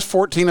his last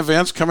 14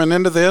 events coming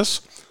into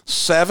this,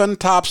 7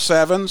 top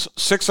 7s,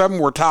 6 of them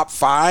were top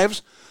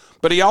 5s.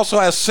 But he also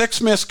has 6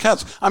 missed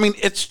cuts. I mean,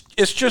 it's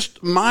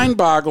just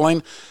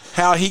mind-boggling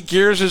how he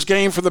gears his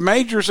game for the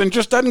majors and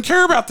just doesn't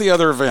care about the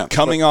other events.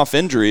 Coming off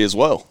injury as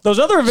well. Those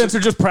other events are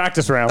just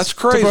practice rounds. That's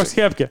crazy. To Brooks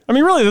Koepka. I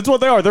mean, really, that's what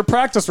they are. They're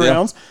practice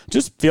rounds.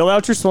 Just feel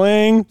out your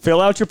swing,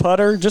 feel out your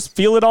putter, just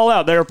feel it all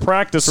out. They're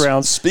practice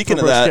rounds. Speaking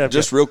of that,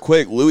 just real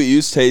quick, Louis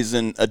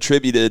Oosthuizen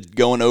attributed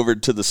going over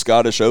to the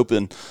Scottish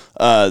Open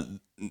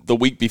the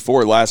week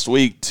before last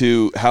week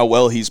to how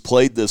well he's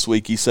played this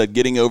week. He said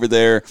getting over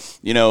there,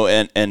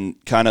 and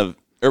kind of,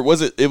 or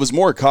was it was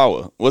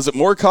Morikawa? Was it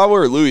Morikawa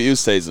or Louis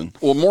Oosthuizen?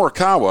 Well,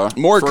 Morikawa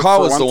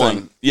was the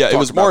one. Yeah, it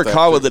was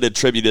Morikawa that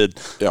attributed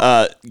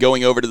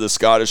going over to the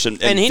Scottish and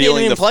he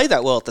didn't even play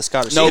that well at the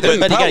Scottish. No, but he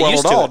got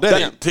used to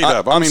it.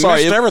 I'm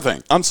sorry, missed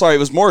everything. I'm sorry, it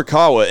was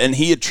Morikawa, and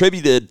he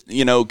attributed,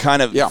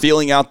 kind of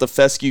feeling out the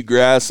fescue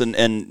grass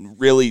and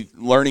really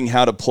learning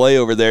how to play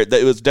over there.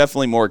 It was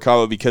definitely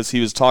Morikawa because he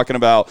was talking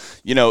about,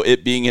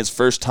 it being his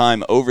first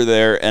time over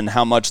there and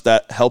how much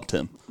that helped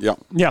him.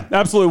 Yeah,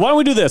 absolutely. Why don't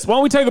we do this? Why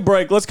don't we take a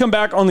break? Let's come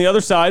back on the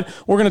other side.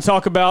 We're going to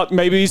talk about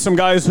maybe some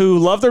guys who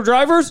love their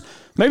drivers,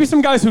 maybe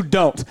some guys who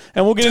don't.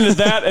 And we'll get into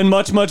that and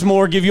much, much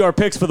more, give you our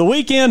picks for the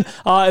weekend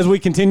as we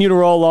continue to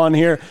roll on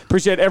here.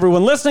 Appreciate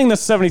everyone listening.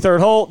 This is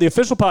 73rd Hole, the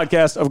official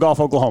podcast of Golf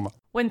Oklahoma.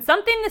 When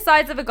something the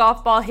size of a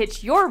golf ball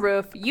hits your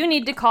roof, you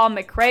need to call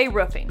McRae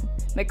Roofing.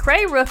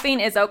 McRae Roofing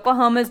is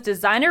Oklahoma's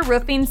designer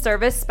roofing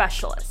service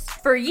specialist.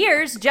 For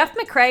years, Jeff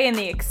McRae and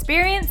the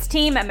experienced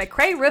team at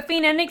McRae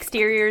Roofing and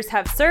Exteriors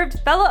have served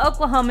fellow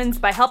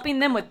Oklahomans by helping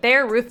them with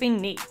their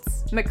roofing needs.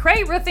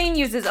 McRae Roofing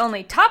uses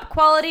only top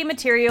quality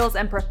materials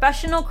and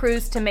professional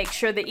crews to make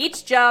sure that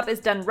each job is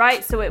done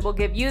right so it will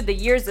give you the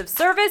years of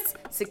service,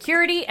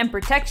 security, and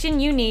protection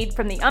you need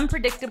from the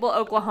unpredictable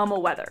Oklahoma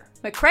weather.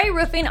 McRae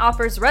Roofing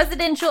offers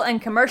residential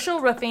and commercial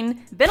roofing,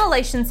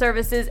 ventilation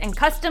services, and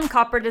custom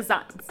copper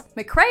designs.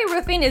 McRae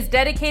Roofing is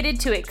dedicated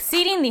to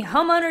exceeding the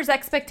homeowner's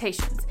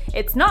expectations.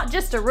 It's not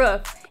just a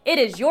roof, it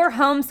is your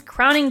home's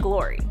crowning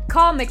glory.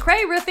 Call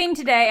McRae Roofing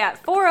today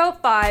at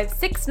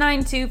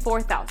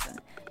 405-692-4000.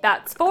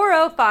 That's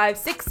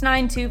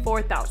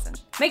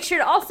 405-692-4000. Make sure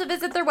to also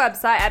visit their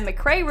website at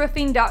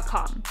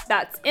mcrayroofing.com.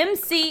 That's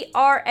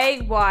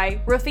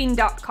MCRAY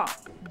roofing.com.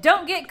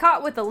 Don't get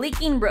caught with a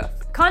leaking roof.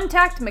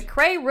 Contact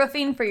McRae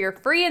Roofing for your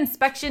free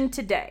inspection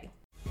today.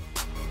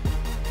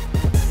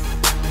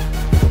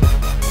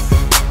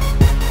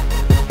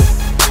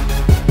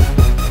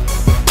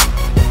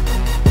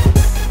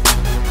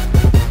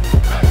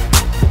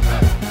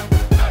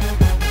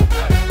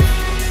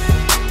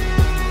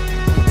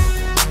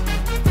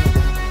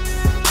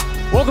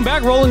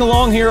 back rolling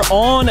along here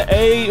on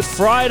a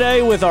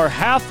Friday with our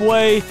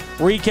halfway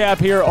recap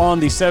here on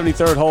the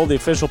 73rd hole, the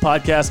official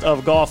podcast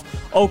of Golf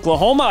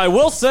Oklahoma. I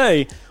will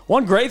say,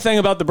 one great thing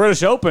about the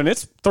British Open,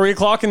 it's 3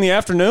 o'clock in the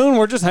afternoon.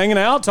 We're just hanging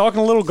out,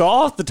 talking a little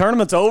golf. The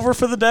tournament's over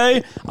for the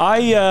day.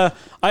 I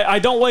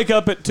don't wake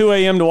up at 2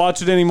 a.m. to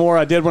watch it anymore.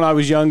 I did when I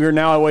was younger.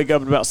 Now I wake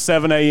up at about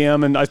 7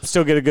 a.m., and I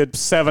still get a good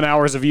 7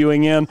 hours of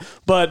viewing in.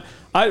 But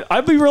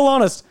I'll be real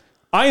honest.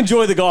 I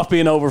enjoy the golf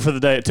being over for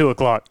the day at 2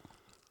 o'clock.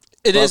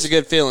 It is a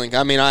good feeling.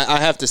 I mean, I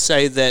have to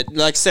say that,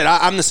 like I said,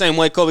 I'm the same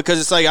way, Cole,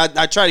 because it's like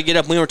I try to get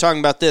up. We were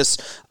talking about this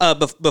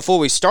before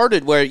we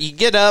started, where you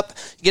get up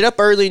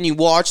early and you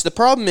watch. The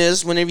problem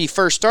is whenever you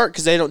first start,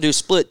 because they don't do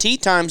split tee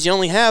times, you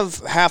only have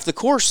half the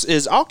course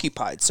is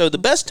occupied. So the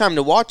best time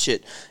to watch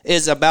it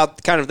is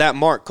about kind of that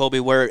mark, Colby,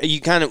 where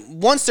you kind of,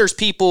 once there's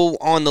people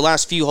on the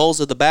last few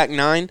holes of the back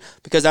nine,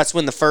 because that's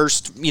when the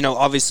first,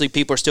 obviously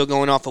people are still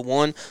going off of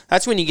one.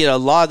 That's when you get a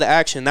lot of the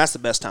action. That's the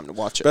best time to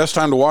watch it. Best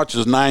time to watch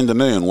is 9 to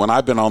noon when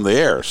I've been on the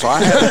air. So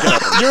I had to get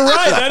up. You're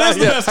right. That is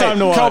the best time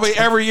to watch. Colby,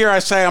 every year I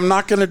say I'm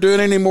not going to do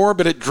it anymore,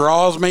 but it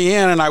draws me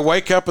in, and I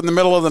wake up in the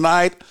middle of the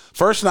night.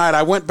 First night,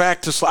 I went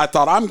back to sleep. I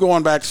thought, I'm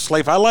going back to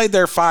sleep. I laid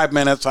there 5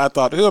 minutes. I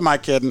thought, who am I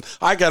kidding?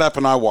 I got up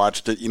and I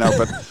watched it,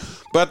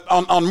 But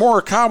on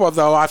Morikawa,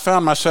 though, I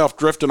found myself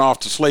drifting off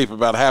to sleep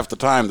about half the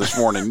time this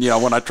morning,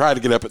 when I tried to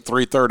get up at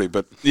 3:30.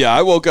 But yeah,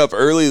 I woke up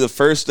early the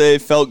first day,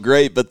 felt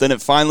great, but then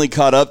it finally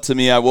caught up to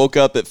me. I woke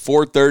up at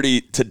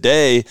 4:30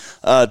 today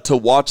to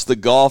watch the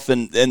golf,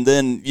 and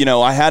then,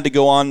 I had to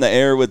go on the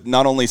air with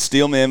not only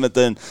Steelman, but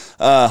then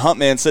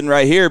Humpman sitting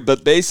right here.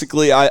 But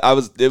basically,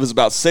 it was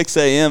about 6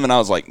 a.m., and I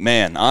was like,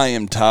 man, I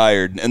am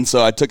tired. And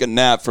so I took a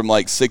nap from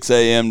like 6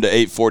 a.m. to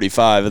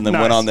 8:45 and then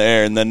went on the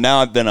air. And then now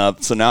I've been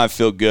up, so now I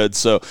feel good.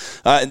 So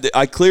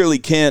I clearly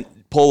can't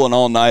pull an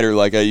all-nighter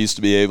like I used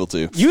to be able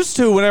to. Used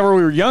to whenever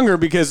we were younger,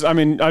 because, I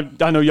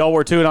know y'all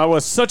were too, and I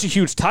was such a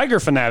huge Tiger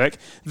fanatic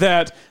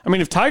that,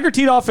 if Tiger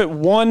teed off at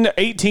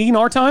 1:18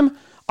 our time,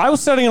 I was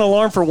setting an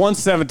alarm for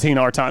 1:17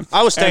 our time.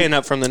 I was staying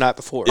up from the night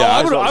before. Yeah,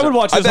 I would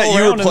watch this I bet whole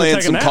you round were playing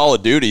and some take a nap. Call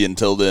of Duty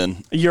until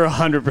then. You're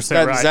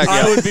 100% right. Exactly.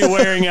 I would be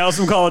wearing out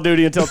some Call of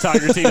Duty until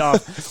Tiger teed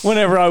off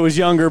whenever I was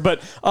younger. But,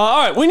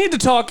 all right, we need to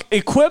talk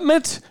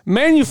equipment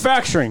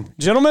manufacturing.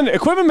 Gentlemen,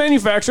 equipment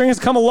manufacturing has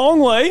come a long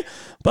way,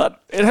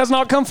 but it has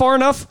not come far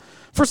enough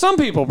for some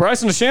people.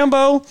 Bryson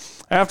DeChambeau,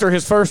 after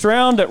his first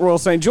round at Royal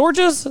St.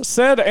 George's,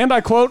 said, and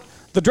I quote,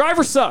 "The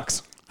driver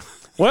sucks."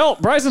 Well,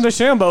 Bryson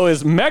DeChambeau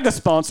is mega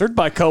sponsored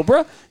by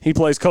Cobra. He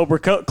plays Cobra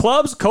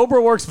clubs.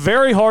 Cobra works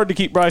very hard to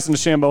keep Bryson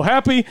DeChambeau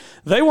happy.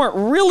 They weren't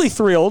really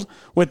thrilled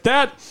with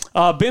that.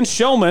 Ben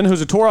Showman,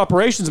 who's a tour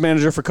operations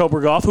manager for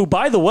Cobra Golf, who,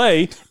 by the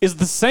way, is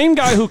the same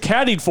guy who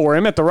caddied for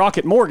him at the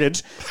Rocket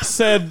Mortgage,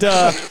 said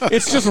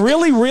it's just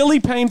really, really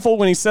painful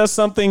when he says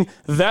something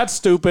that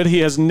stupid. He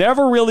has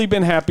never really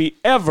been happy,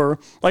 ever.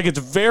 Like, it's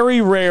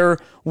very rare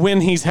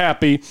when he's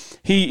happy.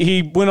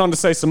 He went on to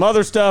say some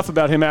other stuff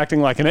about him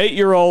acting like an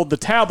 8-year-old. The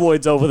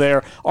tabloids over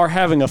there are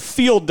having a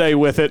field day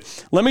with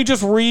it. Let me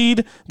just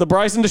read the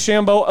Bryson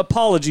DeChambeau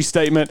apology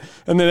statement,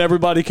 and then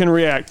everybody can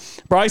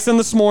react. Bryson,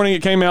 this morning,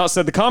 it came out,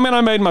 said, "The comment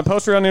I made in my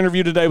post-round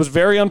interview today was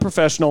very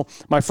unprofessional.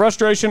 My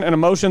frustration and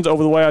emotions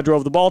over the way I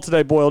drove the ball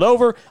today boiled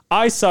over.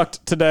 I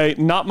sucked today,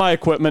 not my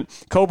equipment.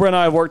 Cobra and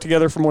I have worked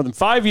together for more than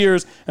 5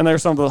 years, and they're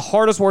some of the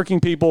hardest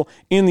working people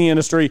in the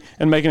industry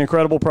and make an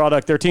incredible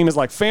product. Their team is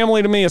like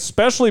family to me,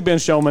 especially Ben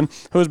Showman,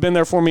 who has been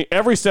there for me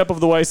every step of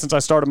the way since I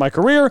started my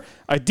career.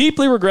 I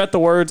deeply regret the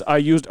words I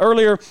used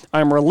earlier. I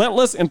am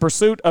relentless in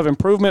pursuit of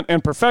improvement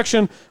and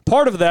perfection.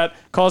 Part of that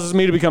causes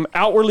me to become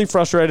outwardly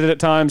frustrated at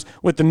times.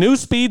 With the new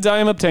speeds I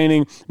am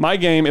obtaining, my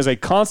game is a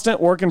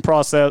constant work in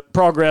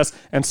progress,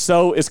 and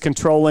so is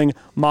controlling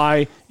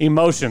my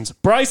emotions."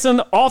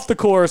 Bryson, off the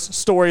course,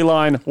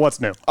 storyline, what's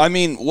new?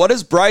 What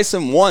does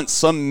Bryson want?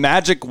 Some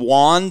magic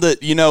wand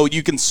that,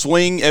 you can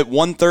swing at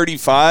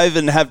 135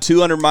 and have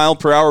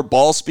 200-mile-per-hour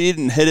ball speed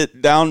and hit it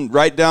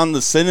right down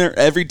the center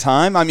every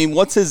time?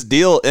 What's his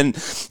deal? And,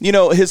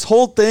 his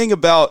whole thing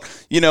about,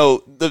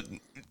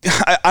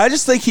 I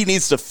just think he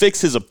needs to fix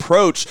his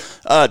approach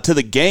to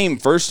the game,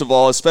 first of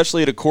all,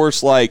 especially at a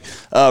course like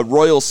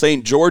Royal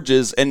St.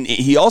 George's. And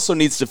he also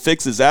needs to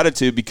fix his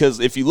attitude, because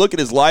if you look at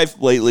his life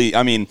lately,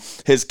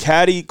 his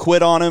caddy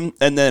quit on him,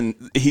 and then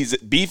he's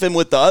beefing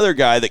with the other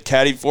guy that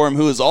caddied for him,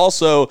 who is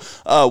also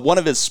one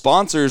of his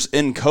sponsors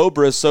in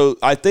Cobra. So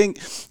I think,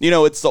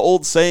 it's the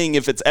old saying,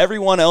 if it's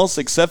everyone else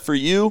except for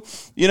you,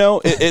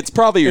 it's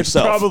probably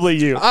yourself. It's probably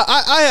you.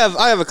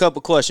 I have a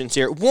couple questions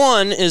here.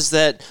 One is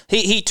that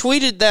he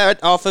tweeted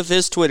that off of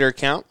his Twitter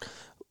account.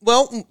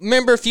 Well,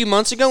 remember a few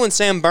months ago when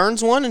Sam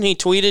Burns won and he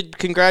tweeted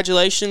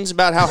congratulations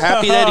about how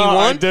happy that he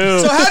won? I do.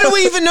 So how do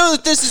we even know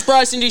that this is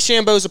Bryson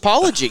DeChambeau's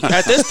apology?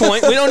 At this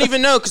point, we don't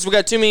even know, because we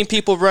got too many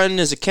people running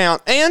his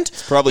account. And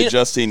it's probably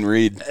Justine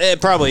Reed. It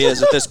probably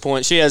is at this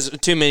point. She has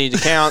too many to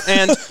count.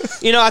 And,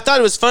 I thought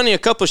it was funny a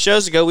couple of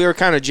shows ago. We were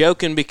kind of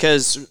joking,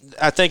 because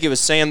I think it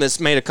was Sam that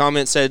made a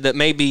comment, said that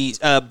maybe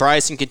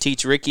Bryson could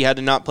teach Ricky how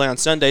to not play on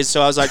Sundays.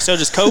 So I was like, so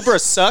does Cobra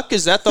suck?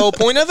 Is that the whole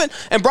point of it?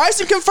 And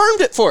Bryson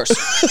confirmed it for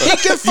us. He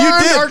confirmed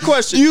reaffirmed our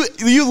question.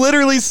 You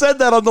literally said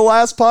that on the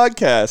last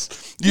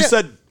podcast. You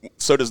said,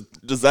 so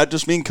does that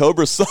just mean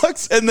Cobra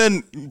sucks? And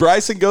then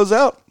Bryson goes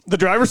out. The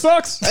driver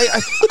sucks?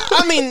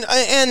 I mean,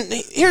 and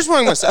here's what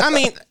I'm going to say. I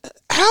mean,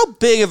 how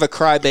big of a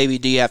crybaby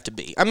do you have to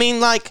be? I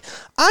mean, like,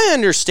 I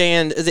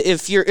understand that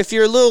if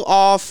you're a little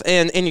off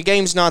and your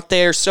game's not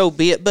there, so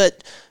be it.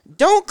 But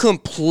don't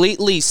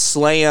completely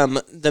slam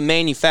the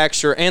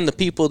manufacturer and the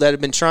people that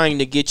have been trying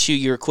to get you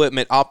your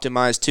equipment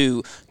optimized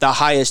to the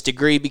highest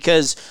degree.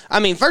 Because, I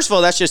mean, first of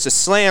all, that's just a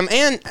slam.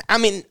 And, I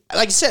mean,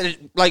 like I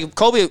said, like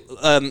Colby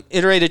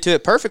iterated to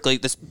it perfectly.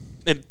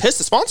 It pissed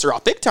the sponsor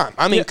off big time.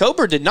 I mean,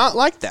 Cobra did not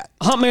like that.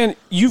 Humpman,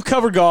 you've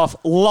covered golf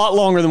a lot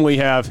longer than we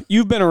have.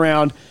 You've been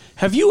around.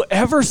 Have you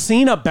ever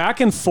seen a back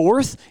and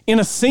forth in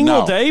a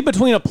single day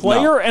between a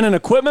player and an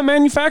equipment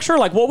manufacturer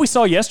like what we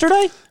saw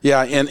yesterday?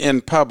 Yeah, in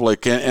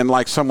public. And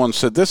like someone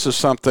said, this is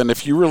something,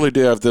 if you really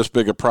do have this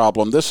big a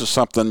problem, this is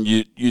something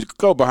you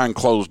go behind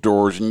closed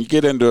doors and you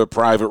get into a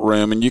private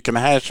room and you can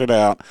hash it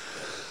out.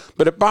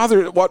 But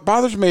what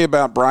bothers me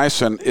about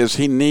Bryson is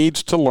he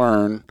needs to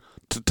learn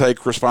to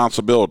take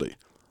responsibility.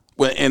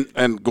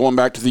 And going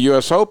back to the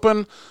U.S.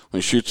 Open, when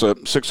he shoots a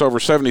 6 over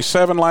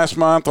 77 last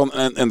month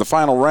in the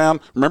final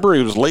round, remember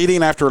he was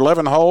leading after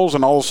 11 holes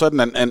and all of a sudden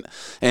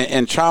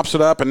and chops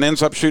it up and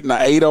ends up shooting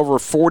an 8 over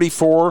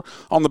 44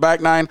 on the back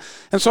nine.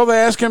 And so they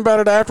asked him about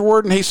it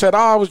afterward, and he said,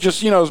 I was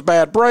just, it was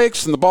bad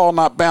breaks and the ball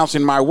not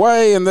bouncing my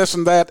way and this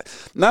and that.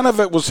 None of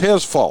it was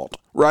his fault,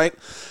 right?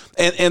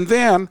 And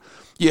then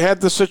you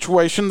had the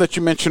situation that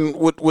you mentioned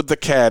with the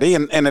caddy,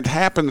 and it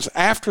happens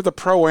after the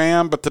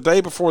Pro-Am, but the day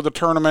before the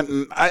tournament,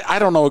 and I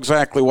don't know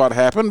exactly what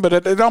happened, but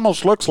it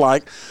almost looks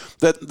like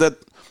that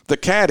the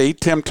caddy,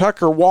 Tim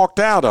Tucker,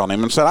 walked out on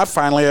him and said, I've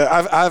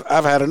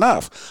had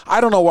enough. I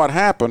don't know what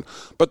happened,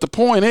 but the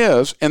point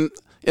is,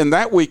 in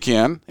that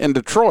weekend in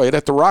Detroit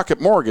at the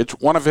Rocket Mortgage,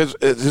 one of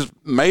his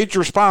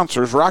major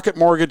sponsors, Rocket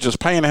Mortgage, is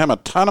paying him a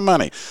ton of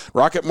money.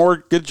 Rocket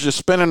Mortgage is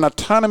spending a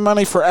ton of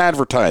money for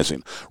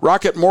advertising.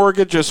 Rocket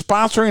Mortgage is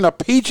sponsoring a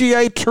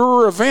PGA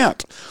Tour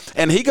event.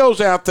 And he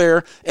goes out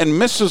there and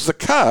misses the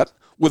cut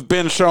with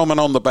Ben Showman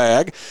on the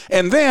bag,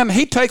 and then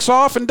he takes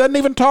off and doesn't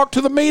even talk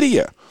to the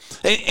media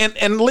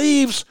and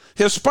leaves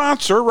his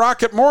sponsor,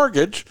 Rocket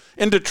Mortgage,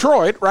 in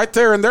Detroit, right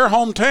there in their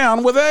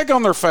hometown, with egg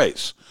on their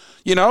face.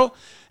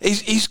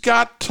 He's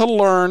got to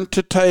learn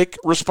to take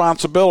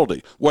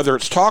responsibility, whether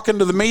it's talking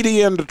to the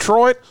media in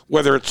Detroit,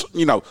 whether it's,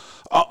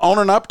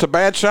 owning up to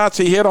bad shots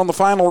he hit on the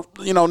final,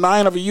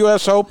 9 of a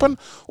U.S. Open,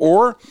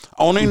 or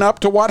owning up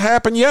to what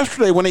happened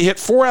yesterday when he hit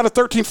 4 out of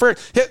 13 fair.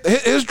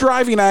 His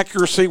driving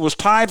accuracy was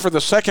tied for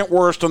the second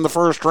worst in the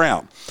first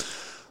round.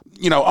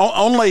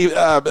 Only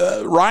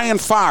Ryan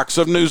Fox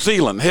of New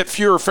Zealand hit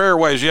fewer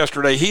fairways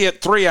yesterday. He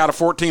hit 3 out of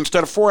 14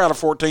 instead of 4 out of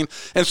 14.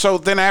 And so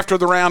then after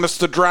the round, it's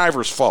the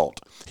driver's fault.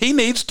 He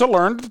needs to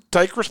learn to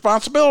take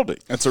responsibility.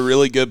 That's a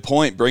really good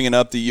point, bringing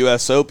up the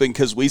U.S. Open,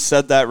 because we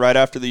said that right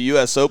after the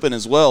U.S. Open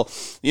as well.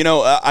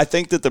 I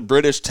think that the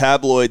British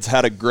tabloids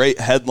had a great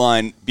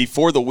headline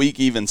before the week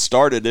even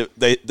started.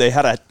 They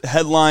had a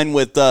headline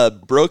with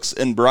Brooks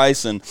and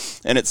Bryson,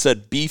 and it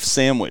said beef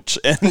sandwich.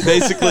 And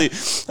basically,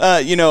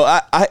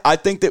 I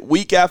think that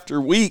week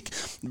after week,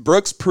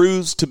 Brooks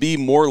proves to be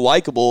more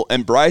likable,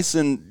 and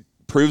Bryson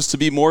proves to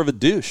be more of a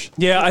douche.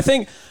 Yeah, I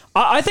think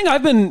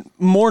I've been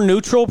more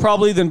neutral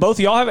probably than both of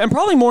y'all have, and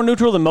probably more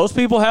neutral than most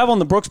people have on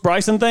the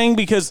Brooks-Bryson thing,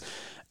 because,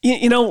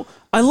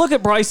 I look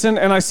at Bryson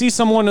and I see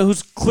someone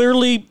who's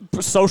clearly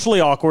socially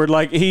awkward.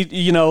 Like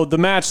the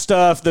match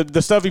stuff,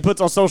 the stuff he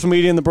puts on social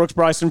media in the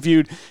Brooks-Bryson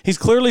feud, he's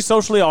clearly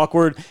socially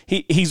awkward.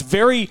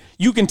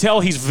 You can tell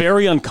he's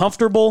very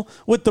uncomfortable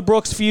with the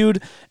Brooks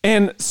feud.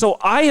 And so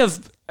I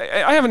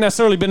haven't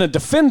necessarily been a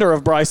defender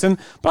of Bryson,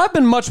 but I've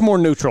been much more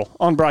neutral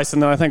on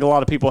Bryson than I think a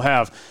lot of people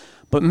have.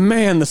 But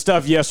man, the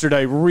stuff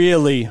yesterday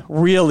really,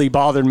 really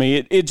bothered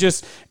me. It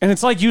just, and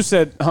it's like you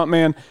said,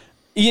 Humpman,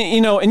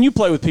 and you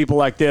play with people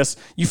like this.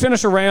 You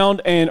finish a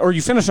round or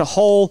you finish a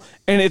hole,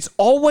 and it's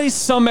always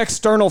some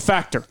external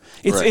factor.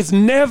 It's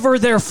never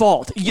their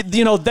fault.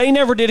 They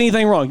never did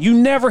anything wrong. You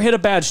never hit a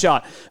bad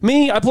shot.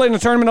 Me, I played in a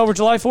tournament over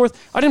July 4th.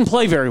 I didn't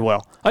play very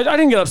well. I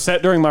didn't get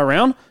upset during my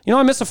round.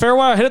 I missed a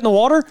fairway. I hit it in the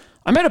water.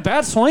 I made a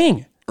bad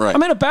swing. Right. I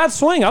made a bad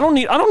swing. I don't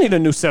need a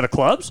new set of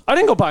clubs. I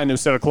didn't go buy a new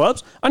set of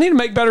clubs. I need to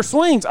make better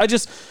swings.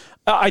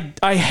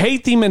 I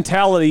hate the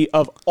mentality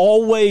of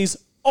always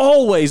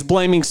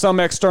blaming some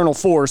external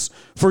force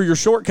for your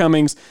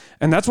shortcomings,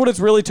 and that's what it's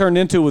really turned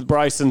into with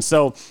Bryson.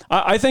 So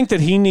I think that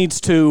he needs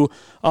to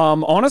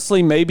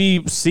honestly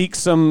maybe seek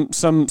some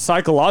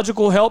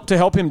psychological help to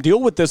help him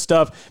deal with this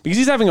stuff, because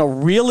he's having a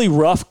really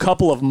rough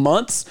couple of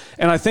months,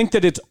 and I think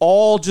that it's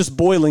all just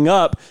boiling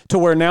up to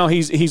where now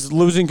he's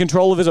losing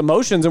control of his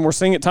emotions, and we're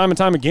seeing it time and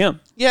time again.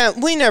 Yeah,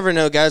 we never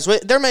know, guys.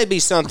 There may be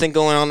something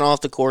going on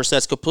off the course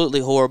that's completely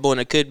horrible,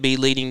 and it could be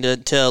leading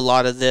to a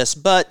lot of this.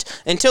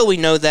 But until we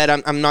know that,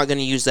 I'm not going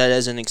to use that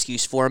as an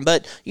excuse for him.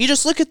 But you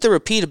just look at the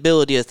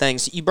repeatability of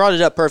things. You brought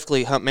it up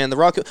perfectly, Humpman. The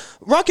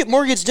Rocket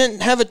Mortgage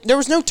didn't have there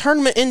was no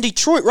tournament tournament in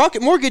Detroit.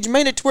 Rocket Mortgage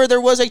made it to where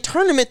there was a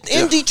tournament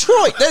in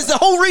Detroit. That's the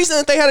whole reason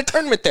that they had a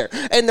tournament there.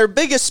 And their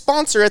biggest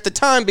sponsor at the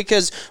time,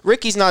 because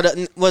Ricky's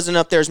wasn't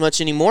up there as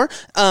much anymore,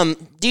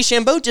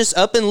 DeChambeau just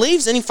up and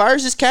leaves, and he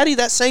fires his caddy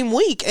that same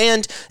week.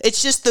 And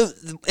it's just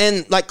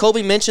and like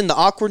Colby mentioned, the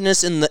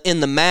awkwardness in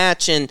the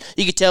match, and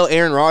you could tell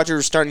Aaron Rodgers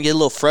was starting to get a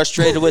little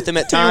frustrated with him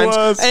at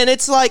times. And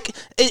it's like,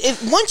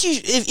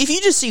 if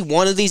you just see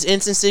one of these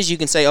instances, you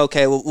can say,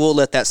 okay, we'll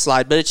let that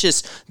slide. But it's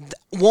just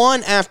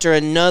one after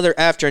another.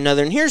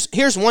 And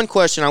here's one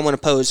question I want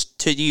to pose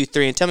to you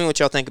three, and tell me what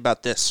y'all think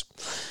about this.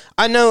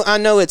 I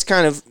know it's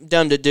kind of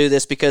dumb to do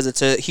this because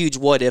it's a huge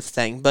what-if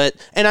thing,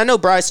 and I know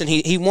Bryson,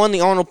 he won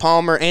the Arnold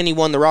Palmer and he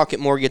won the Rocket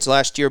Mortgage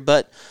last year,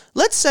 but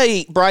let's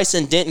say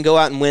Bryson didn't go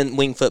out and win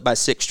Winged Foot by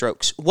 6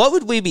 strokes. What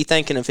would we be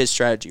thinking of his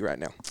strategy right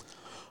now?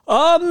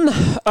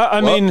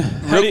 I mean,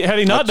 had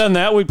he not done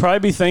that, we'd probably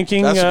be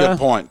thinking... That's a good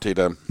point,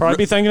 T-Dub. Probably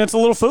be thinking it's a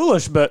little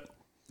foolish, but...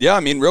 Yeah, I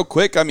mean, real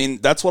quick, I mean,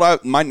 that's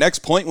what my next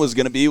point was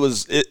going to be,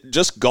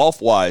 just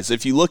golf-wise.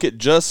 If you look at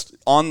just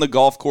on the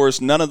golf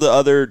course, none of the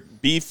other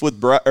beef with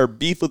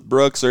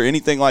Brooks or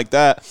anything like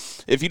that,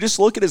 if you just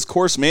look at his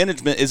course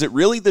management, is it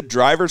really the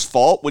driver's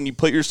fault when you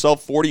put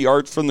yourself 40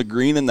 yards from the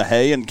green in the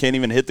hay and can't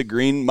even hit the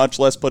green, much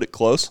less put it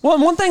close? Well,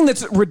 and one thing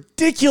that's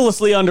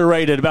ridiculously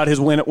underrated about his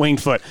win at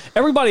Winged Foot,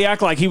 everybody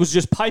act like he was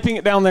just piping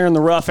it down there in the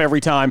rough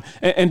every time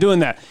and doing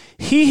that.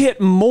 He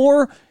hit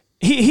more...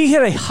 He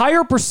hit a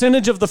higher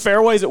percentage of the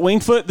fairways at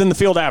Winged Foot than the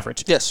field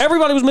average. Yes.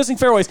 Everybody was missing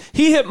fairways.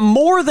 He hit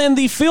more than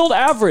the field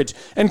average.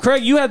 And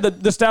Craig, you had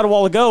the stat a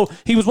while ago.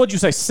 He was, what'd you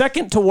say,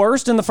 second to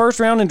worst in the first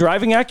round in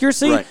driving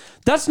accuracy? Right.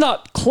 That's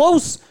not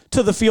close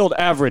to the field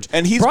average.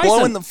 And he's Bryson,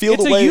 blowing the field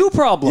away. It's a you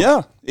problem.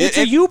 Yeah. It's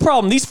a you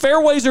problem. These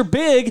fairways are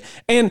big,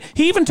 and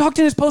he even talked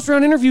in his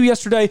post-round interview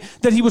yesterday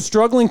that he was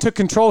struggling to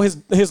control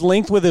his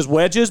length with his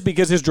wedges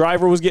because his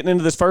driver was getting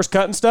into this first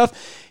cut and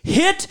stuff.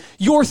 Hit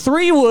your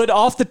 3-wood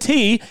off the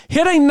tee.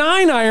 Hit a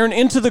 9-iron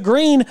into the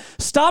green.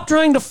 Stop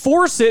trying to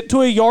force it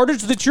to a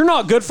yardage that you're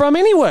not good from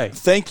anyway.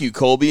 Thank you,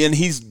 Colby. And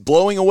he's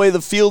blowing away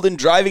the field in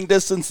driving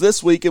distance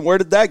this week, and where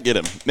did that get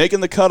him? Making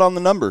the cut on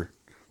the number.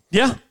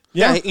 Yeah.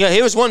 Yeah,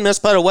 he was one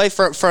missed putt away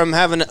from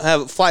having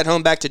a flight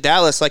home back to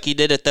Dallas like he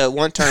did at the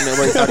one tournament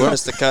where he thought he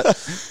missed the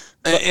cut.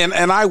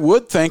 And I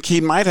would think he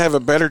might have a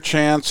better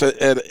chance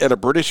at a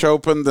British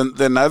Open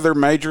than other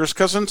majors,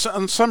 because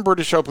on some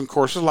British Open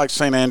courses like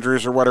St.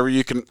 Andrews or whatever,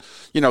 you can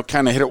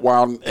kind of hit it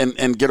wild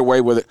and get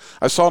away with it.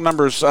 I saw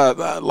numbers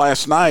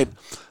last night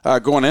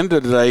going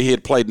into today. He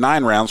had played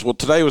 9 rounds. Well,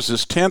 today was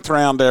his 10th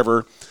round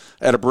ever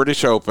at a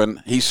British Open.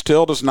 He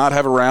still does not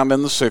have a round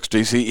in the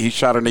 60s. He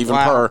shot an even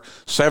par,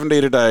 70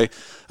 today.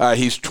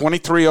 He's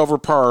 23 over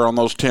par on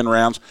those 10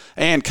 rounds.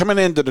 And coming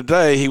into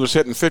today, he was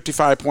hitting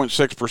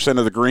 55.6%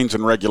 of the greens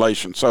in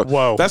regulation.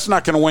 So that's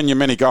not going to win you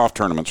many golf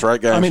tournaments, right,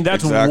 guys? I mean,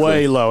 that's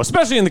way low,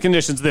 especially in the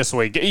conditions this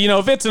week.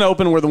 If it's an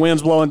Open where the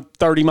wind's blowing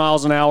 30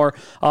 miles an hour,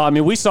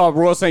 we saw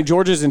Royal St.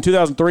 George's in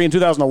 2003 and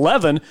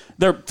 2011.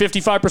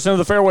 55% of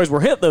the fairways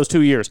were hit those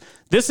 2 years.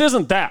 This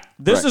isn't that.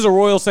 This is a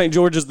Royal St.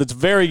 George's that's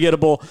very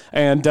gettable,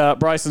 and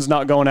Bryson's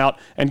not going out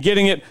and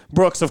getting it.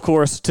 Brooks, of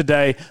course,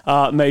 today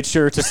made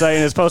sure to say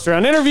in his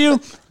post-round interview,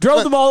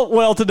 drove the ball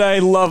well today,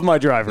 love my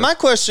driver. My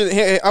question,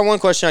 one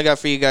question I got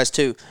for you guys,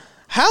 too.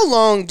 How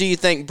long do you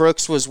think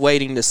Brooks was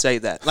waiting to say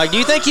that? Like, do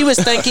you think he was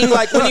thinking,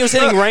 like, when he was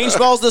hitting range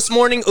balls this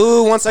morning,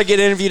 once I get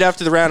interviewed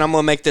after the round, I'm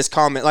going to make this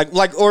comment?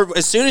 Or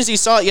as soon as he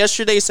saw it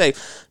yesterday, say,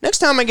 next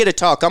time I get a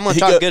talk, I'm going to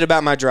talk good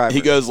about my driver. He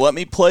goes, let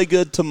me play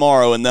good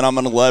tomorrow, and then I'm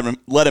going to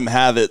let him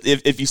have it.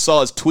 If you saw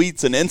his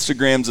tweets and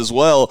Instagrams as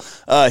well,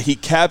 he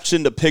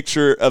captioned a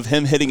picture of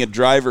him hitting a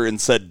driver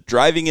and said,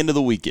 driving into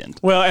the weekend.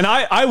 Well, and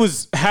I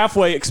was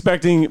halfway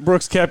expecting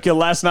Brooks Koepka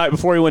last night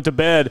before he went to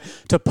bed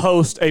to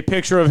post a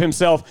picture of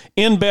himself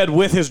in bed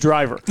with his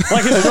driver.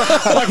 Like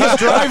his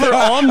driver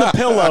on the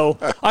pillow.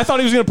 I thought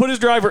he was going to put his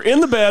driver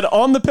in the bed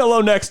on the pillow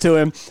next to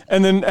him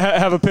and then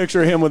have a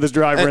picture of him with his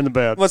driver in the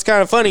bed. What's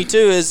kind of funny, too,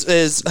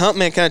 is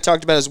Humpman kind of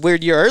talked about his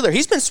weird year earlier.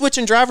 He's been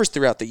switching drivers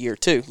throughout the year,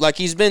 too. Like,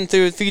 he's been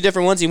through a few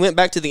different ones. He went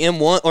back to the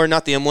M1, or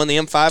not the M1, the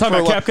M5. Talking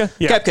about Koepka?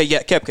 Yeah.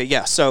 Koepka,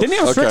 yeah. So, didn't he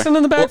have Strixon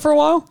in the bag for a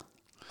while?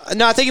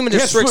 No, I think he went to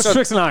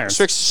Strixon irons.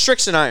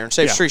 Strixon irons,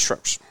 save 3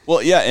 strokes.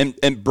 Well, yeah,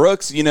 and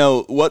Brooks,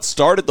 what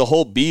started the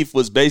whole beef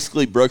was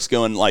basically Brooks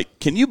going like,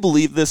 can you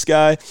believe this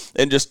guy?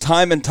 And just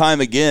time and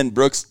time again,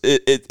 Brooks,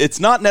 it's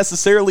not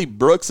necessarily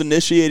Brooks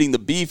initiating the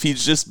beef.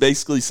 He's just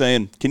basically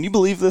saying, can you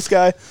believe this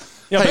guy?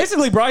 Yeah,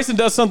 basically Bryson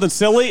does something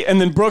silly,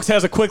 and then Brooks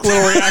has a quick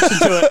little reaction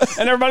to it,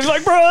 and everybody's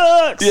like,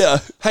 Brooks! Yeah.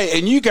 Hey,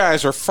 and you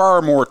guys are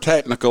far more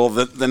technical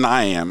than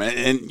I am,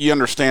 and you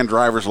understand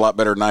drivers a lot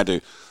better than I do.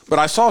 But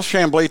I saw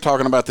Chambly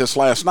talking about this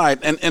last night,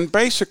 and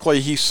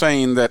basically he's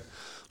saying that,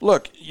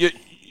 look,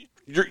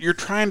 you're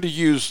trying to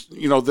use,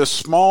 this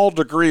small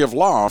degree of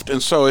loft,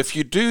 and so if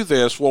you do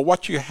this, well,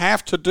 what you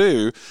have to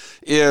do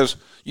is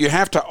you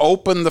have to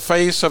open the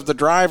face of the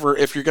driver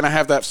if you're going to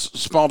have that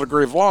small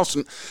degree of loft.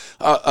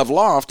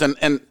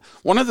 And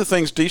one of the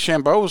things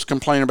DeChambeau was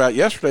complaining about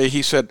yesterday,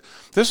 he said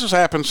this has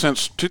happened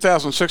since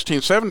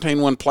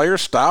 2016-17 when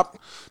players stopped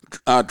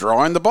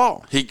drawing the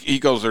ball. He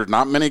goes, there's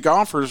not many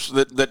golfers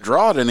that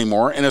draw it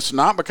anymore, and it's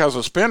not because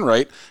of spin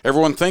rate.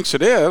 Everyone thinks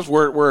it is.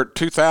 We're at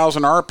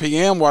 2,000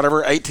 RPM,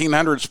 whatever,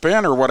 1,800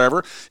 spin or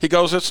whatever. He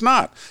goes, it's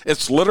not.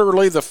 It's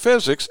literally the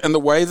physics and the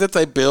way that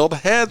they build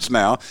heads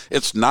now.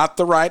 It's not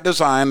the right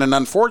design, and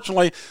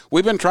unfortunately,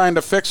 we've been trying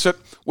to fix it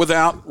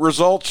without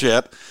results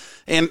yet.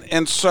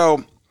 And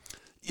so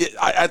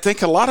I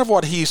think a lot of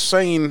what he's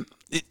saying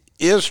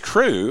is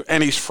true,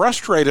 and he's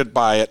frustrated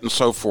by it and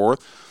so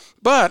forth,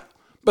 but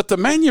the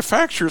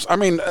manufacturers, I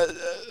mean,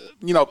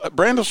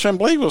 Brandon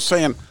Chambly was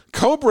saying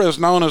Cobra is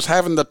known as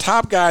having the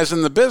top guys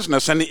in the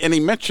business, and he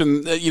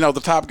mentioned,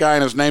 the top guy,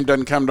 and his name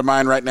doesn't come to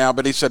mind right now,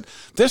 but he said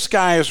this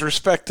guy is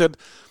respected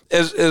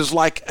as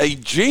like a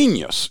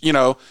genius,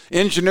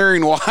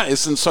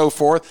 engineering-wise and so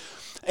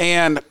forth,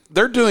 and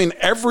they're doing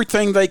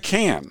everything they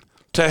can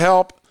to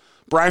help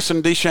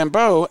Bryson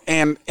DeChambeau,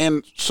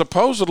 and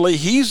supposedly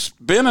he's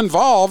been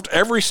involved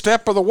every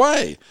step of the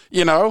way,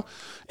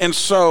 And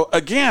so,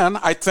 again,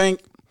 I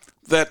think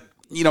that,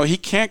 he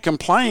can't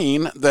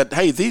complain that,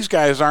 hey, these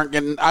guys aren't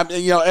getting,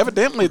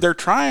 evidently they're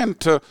trying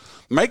to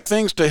make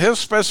things to his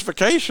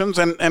specifications,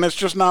 and it's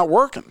just not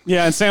working.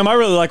 Yeah, and Sam, I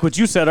really like what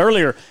you said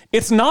earlier.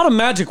 It's not a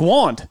magic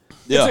wand.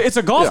 Yeah. It's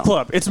a golf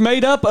club. It's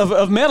made up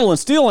of metal and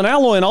steel and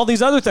alloy and all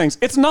these other things.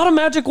 It's not a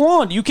magic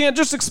wand. You can't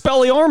just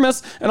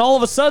Expelliarmus and all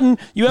of a sudden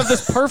you have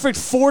this perfect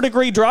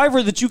 4-degree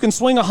driver that you can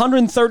swing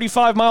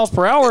 135 miles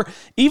per hour.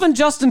 Even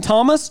Justin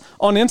Thomas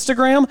on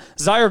Instagram,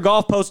 Zaire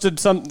Golf posted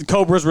some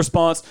Cobra's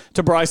response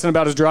to Bryson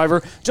about his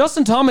driver.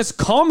 Justin Thomas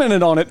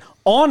commented on it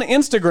on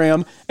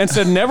Instagram and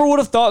said, never would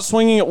have thought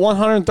swinging at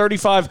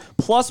 135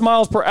 plus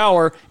miles per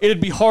hour,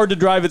 it'd be hard to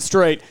drive it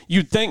straight.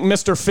 You'd think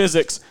Mr.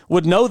 Physics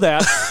would know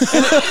that.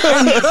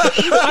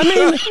 I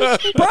mean,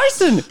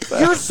 Bryson,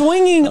 you're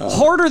swinging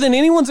harder than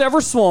anyone's ever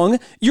swung.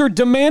 You're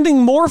demanding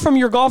more from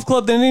your golf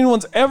club than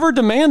anyone's ever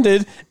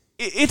demanded.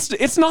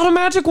 It's not a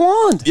magic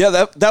wand.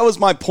 Yeah, that was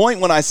my point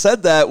when I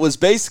said that, was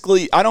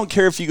basically, I don't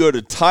care if you go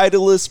to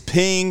Titleist,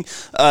 Ping,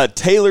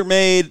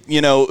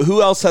 TaylorMade,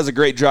 who else has a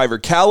great driver?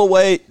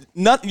 Callaway.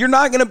 You're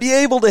not going to be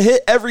able to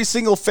hit every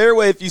single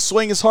fairway if you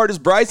swing as hard as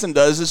Bryson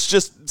does. It's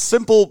just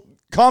simple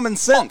common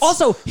sense.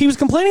 Also, he was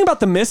complaining about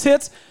the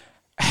mishits.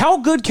 How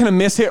good can a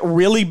mishit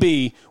really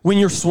be when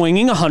you're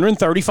swinging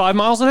 135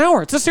 miles an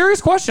hour? It's a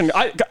serious question.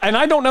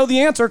 I don't know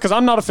the answer because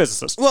I'm not a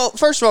physicist. Well,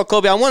 first of all,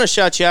 Colby, I want to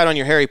shout you out on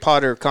your Harry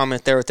Potter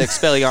comment there with the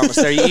Expelliarmus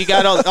there. You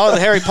got all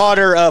the Harry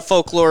Potter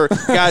folklore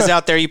guys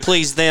out there. You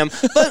please them.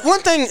 But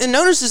one thing, and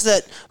notice, is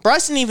that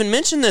Bryson even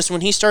mentioned this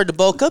when he started to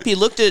bulk up. He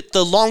looked at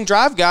the long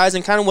drive guys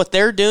and kind of what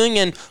they're doing,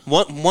 and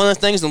one of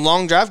the things the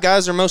long drive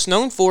guys are most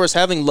known for is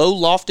having low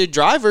lofted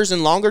drivers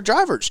and longer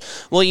drivers.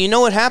 Well, you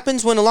know what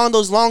happens when along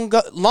those long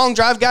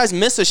drive guys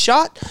miss a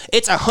shot?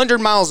 It's 100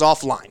 miles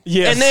offline.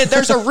 Yes. And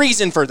there's a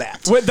reason for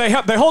that.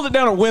 They hold it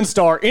down at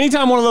WinStar.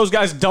 Anytime one of those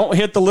guys don't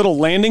hit the little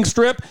landing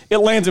strip, it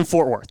lands in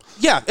Fort Worth.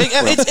 Yeah,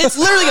 it's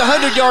literally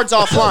 100 yards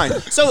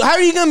offline. So how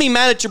are you going to be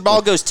mad at your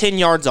ball goes 10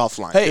 yards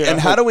offline? Hey, and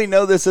how do we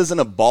know this isn't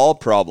a ball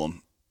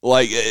problem?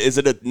 Like, is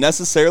it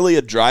necessarily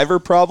a driver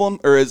problem,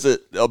 or is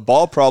it a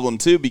ball problem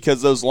too?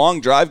 Because those long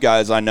drive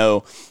guys, I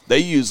know, they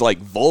use like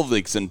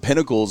Volvics and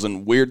Pinnacles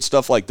and weird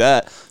stuff like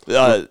that.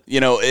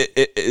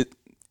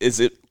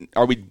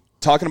 Are we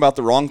talking about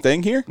the wrong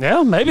thing here?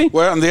 Yeah, maybe.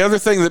 Well, and the other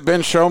thing that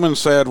Ben Showman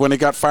said when he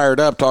got fired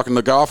up talking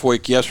to Golf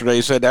Week yesterday,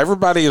 he said,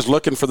 everybody is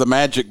looking for the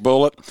magic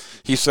bullet.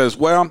 He says,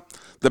 well,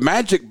 the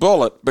magic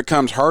bullet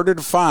becomes harder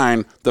to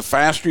find the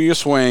faster you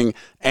swing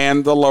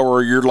and the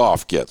lower your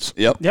loft gets.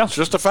 Yep. Yeah. It's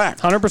just a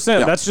fact. 100%.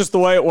 Yeah. That's just the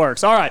way it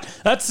works. All right.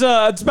 That's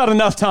about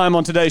enough time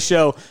on today's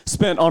show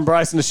spent on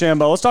Bryson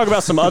DeChambeau. Let's talk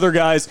about some other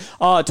guys.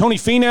 Tony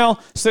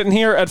Finau sitting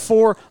here at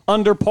 4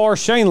 under par.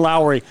 Shane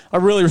Lowry. I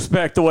really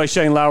respect the way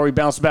Shane Lowry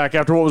bounced back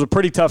after what was a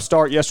pretty tough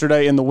start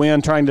yesterday in the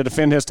wind, trying to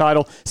defend his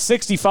title.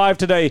 65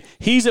 today.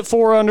 He's at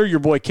 4 under. Your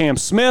boy Cam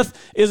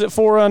Smith is at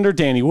 4 under.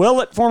 Danny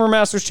Willett, former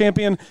Masters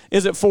champion,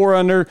 is at 4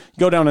 under.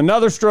 Go down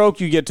another stroke,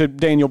 you get to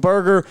Daniel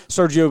Berger,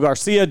 Sergio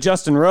Garcia,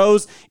 Justin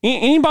Rose.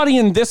 Anybody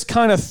in this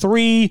kind of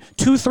 2,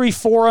 3,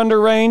 4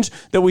 under range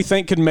that we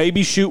think could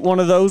maybe shoot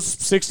one of those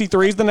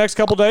 63s the next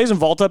couple days and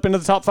vault up into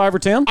the top 5 or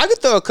 10? I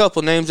could throw a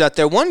couple names out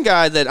there. One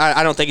guy that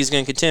I don't think he's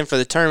going to contend for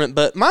the tournament,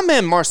 but my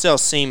man Marcel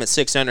Siem at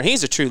 6 under,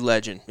 he's a true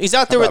legend. He's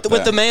out there with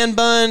the man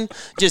bun,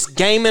 just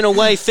gaming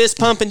away, fist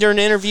pumping during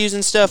interviews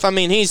and stuff. I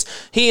mean,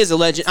 he is a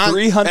legend.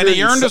 And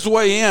he earned his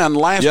way in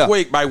last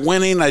week by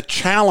winning a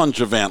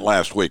challenge event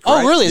last week.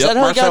 Oh, really? Is that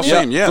how he got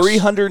in? Yes.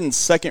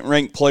 302nd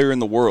ranked player in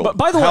the world. But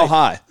by the way, how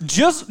high?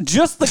 Just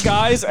the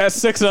guys at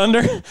 6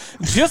 under,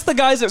 just the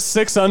guys at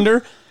 6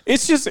 under.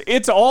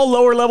 It's all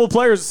lower level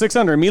players at 6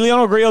 under.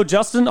 Emiliano Grillo,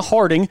 Justin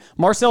Harding,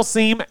 Marcel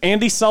Siem,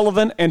 Andy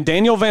Sullivan, and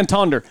Daniel Van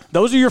Tonder.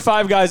 Those are your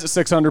 5 guys at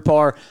 6 under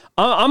par.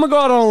 I'm gonna go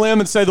out on a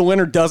limb and say the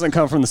winner doesn't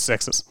come from the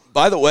 6s.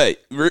 By the way,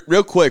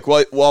 real quick,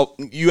 while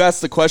you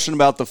asked the question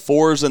about the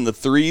 4s and the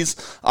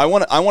 3s, I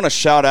want to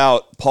shout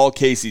out Paul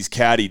Casey's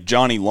caddy,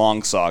 Johnny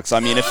Longsocks. I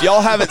mean, if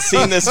y'all haven't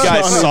seen this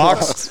guy's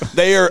socks,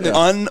 they are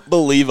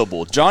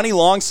unbelievable. Johnny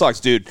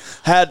Longsocks, dude,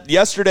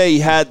 yesterday he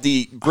had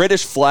the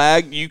British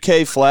flag,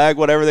 UK flag,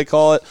 whatever they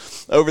call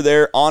it, over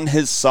there on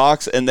his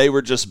socks, and they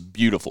were just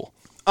beautiful.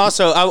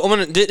 Also,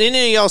 did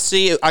any of y'all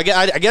see? I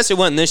guess it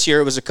wasn't this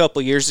year. It was a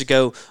couple years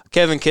ago.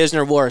 Kevin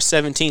Kisner wore a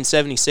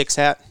 1776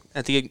 hat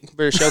at the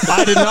British Open.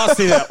 I did not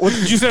see that. What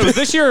did you say? It was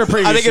this year or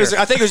previous year?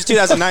 I think it was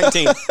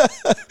 2019.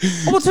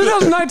 Well,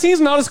 2019 is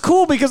not as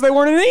cool because they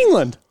weren't in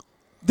England.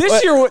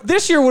 This year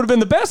would have been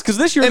the best because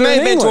this year it may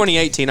have been England.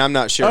 2018. I'm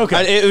not sure.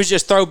 Okay. It was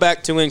just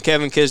throwback to when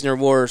Kevin Kisner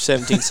wore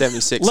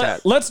 1776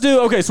 hat. Let's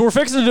do so. We're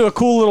fixing to do a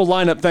cool little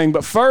lineup thing,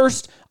 but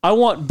first, I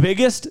want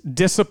biggest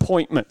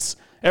disappointments.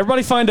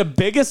 Everybody find a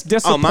biggest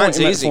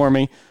disappointment for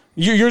me.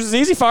 Yours is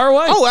easy. Fire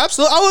away. Oh,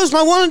 absolutely. Oh, it was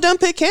my one and done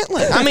pick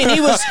Cantlin. I mean,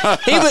 he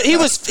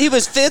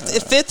was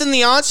fifth in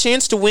the odds,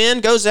 chance to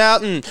win. Goes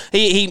out and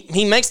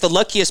he makes the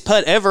luckiest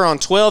putt ever on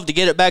 12 to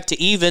get it back to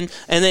even,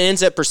 and then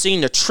ends up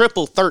proceeding to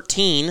triple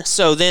 13.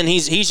 So then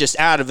he's just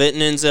out of it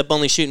and ends up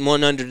only shooting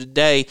 1 under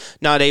today,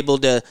 not able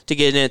to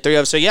get in at 3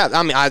 of. So yeah,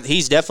 I mean,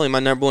 he's definitely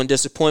my number one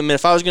disappointment.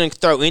 If I was going to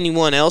throw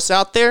anyone else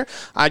out there,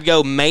 I'd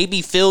go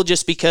maybe Phil,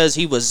 just because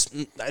he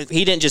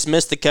didn't just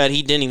miss the cut,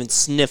 he didn't even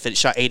sniff it.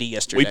 Shot 80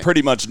 yesterday. We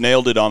pretty much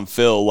nailed it on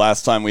Phil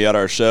last time we had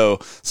our show,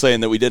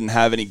 saying that we didn't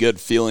have any good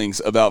feelings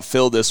about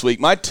Phil this week.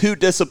 My 2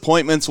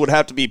 disappointments would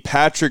have to be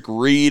Patrick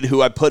Reed, who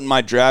I put in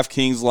my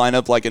DraftKings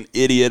lineup like an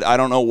idiot. I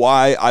don't know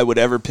why I would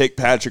ever pick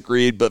Patrick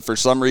Reed, but for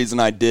some reason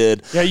I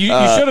did. Yeah, you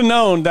should have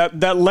known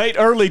that late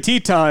early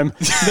tee time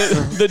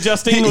that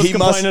Justine was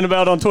complaining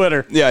about on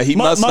Twitter. Yeah, he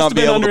must not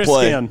be able to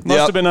play. Must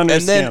have been under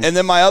his skin. And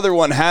then my other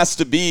one has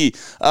to be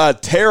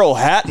Terrell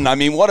Hatton. I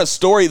mean, what a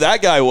story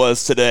that guy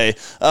was today.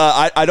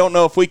 I don't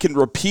know if we can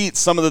repeat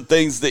some of the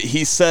things that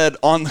he said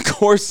on the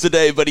course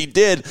today, but he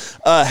did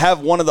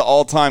have one of the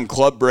all-time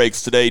club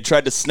breaks today. He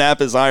tried to snap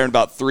his iron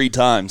about 3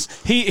 times.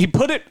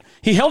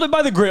 He held it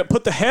by the grip,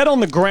 put the head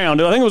on the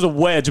ground. I think it was a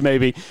wedge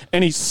maybe,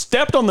 and he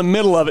stepped on the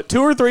middle of it 2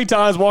 or 3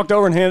 times, walked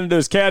over and handed it to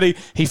his caddy.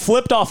 He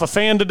flipped off a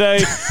fan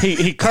today.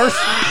 He cursed.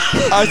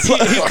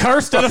 he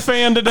cursed at a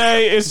fan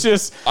today. It's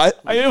just,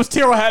 it was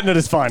Tyrrell Hatton at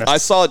his finest. I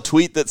saw a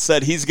tweet that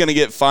said he's going to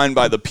get fined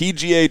by the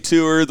PGA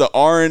Tour, the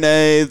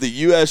R&A, the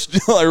U.S.,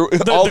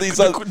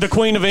 the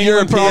Queen of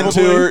England European probably.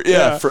 Tour.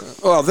 Yeah.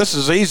 Well, this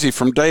is easy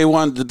from day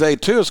 1 to day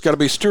 2. It's got to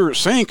be Stuart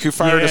Sink, who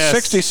fired a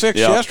 66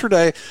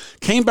 yesterday,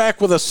 came back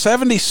with a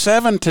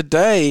 77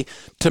 today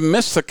to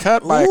miss the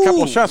cut by a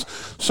couple of shots.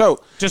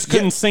 So just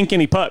couldn't sink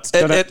any putts.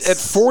 At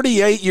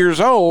 48 years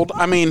old,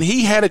 I mean,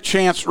 he had a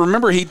chance.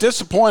 Remember, he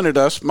disappointed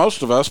us,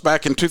 most of us,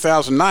 back in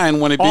 2009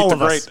 when he beat the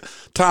great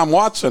Tom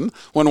Watson,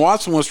 when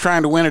Watson was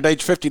trying to win at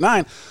age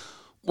 59.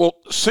 Well,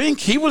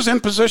 Sink, he was in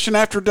position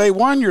after day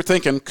 1. You're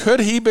thinking, could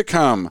he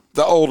become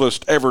the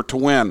oldest ever to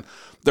win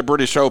the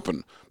British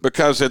Open?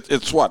 Because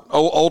it's what,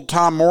 old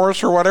Tom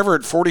Morris or whatever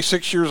at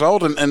 46 years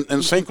old,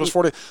 and Sink was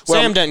 40.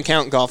 Well, Sam doesn't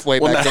count golf way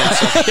back then.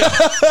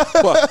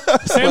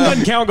 Sam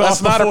doesn't count golf.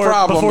 That's not a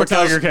problem before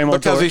Tiger came on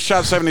because tour. he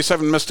shot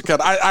 77 and missed the cut.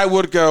 I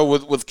would go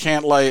with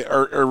Cantlay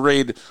or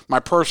Reed. My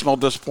personal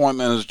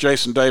disappointment is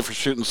Jason Day for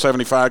shooting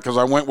 75 because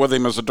I went with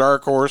him as a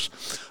dark horse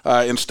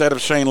instead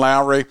of Shane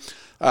Lowry.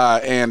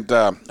 And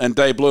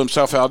Day blew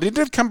himself out. He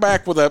did come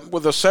back with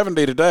a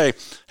 70 today.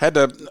 Had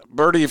to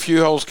birdie a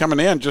few holes coming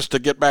in just to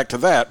get back to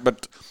that,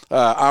 but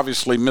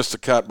obviously missed the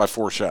cut by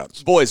 4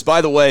 shots. Boys, by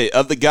the way,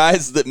 of the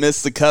guys that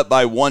missed the cut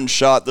by 1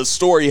 shot, the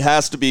story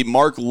has to be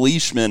Mark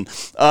Leishman,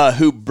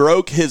 who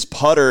broke his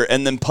putter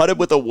and then putted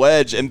with a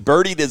wedge and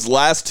birdied his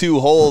last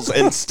 2 holes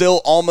and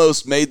still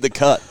almost made the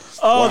cut.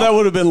 Oh, wow. That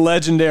would have been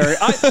legendary.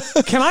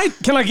 Can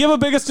I give a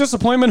biggest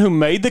disappointment who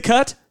made the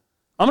cut?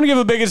 I'm going to give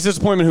a biggest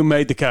disappointment who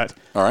made the cut.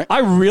 All right. I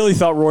really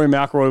thought Rory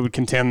McIlroy would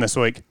contend this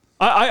week.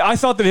 I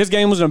thought that his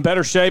game was in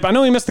better shape. I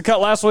know he missed the cut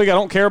last week. I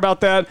don't care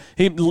about that.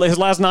 His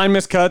last 9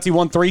 missed cuts. He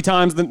won 3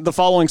 times the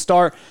following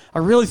start. I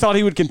really thought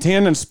he would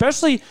contend, and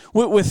especially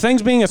with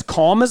things being as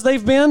calm as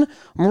they've been,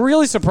 I'm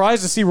really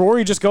surprised to see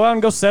Rory just go out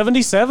and go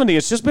 70-70.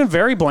 It's just been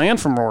very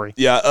bland from Rory.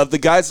 Yeah, of the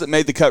guys that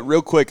made the cut,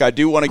 real quick, I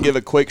do want to give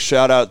a quick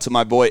shout-out to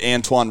my boy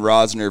Antoine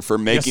Rosner for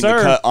making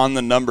the cut on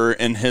the number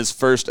in his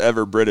first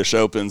ever British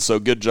Open, so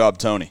good job,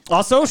 Tony.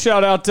 Also,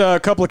 shout-out to a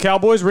couple of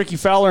Cowboys, Ricky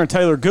Fowler and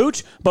Taylor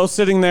Gooch, both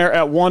sitting there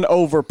at 1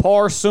 over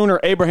par.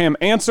 Sooner Abraham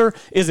Answer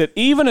is at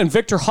even, and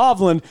Victor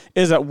Hovland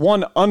is at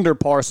 1 under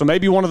par. So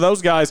maybe one of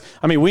those guys.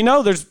 I mean, we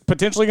know there's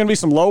potentially going to be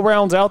some low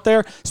rounds out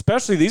there,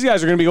 especially these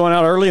guys are going to be going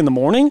out early in the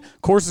morning.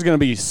 Course is going to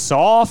be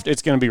soft.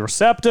 It's going to be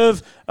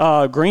receptive.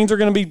 Greens are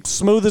going to be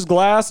smooth as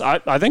glass.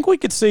 I think we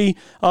could see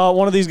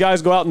one of these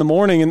guys go out in the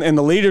morning, and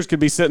the leaders could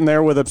be sitting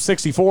there with a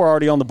 64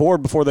 already on the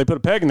board before they put a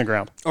peg in the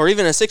ground. Or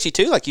even a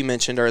 62, like you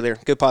mentioned earlier,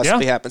 could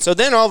possibly happen. So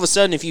then all of a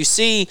sudden, if you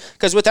see,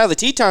 because with how the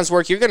tee times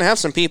work, you're going to have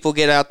some people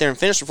get out there and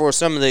finish before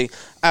some of the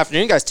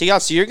afternoon guys tee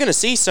off. So you're going to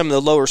see some of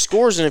the lower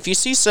scores. And if you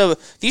see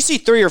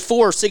 3 or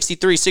 4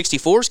 63,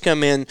 64s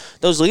come in,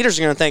 those leaders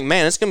are going to think,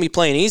 man, it's going to be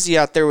playing easy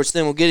out there, which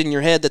then will get in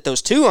your head that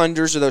those 2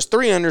 unders or those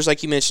 3 unders,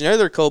 like you mentioned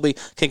earlier, Colby,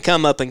 can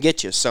come up and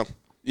get you. So.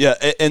 Yeah,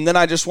 and then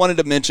I just wanted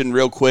to mention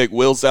real quick,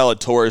 Will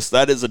Zalatoris.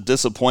 That is a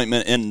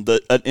disappointment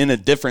in a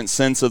different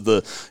sense of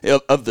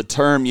the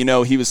term. You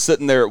know, he was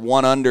sitting there at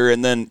 1 under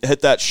and then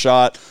hit that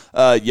shot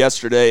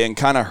yesterday and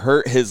kind of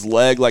hurt his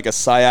leg, like a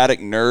sciatic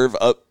nerve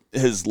up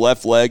his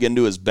left leg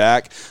into his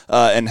back,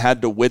 and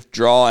had to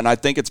withdraw. And I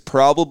think it's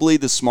probably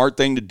the smart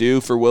thing to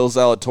do for Will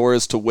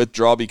Zalatoris to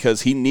withdraw,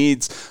 because he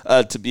needs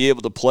to be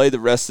able to play the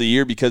rest of the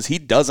year, because he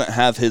doesn't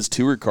have his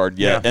tour card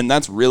yet. Yeah. And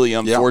that's really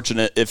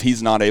unfortunate if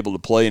he's not able to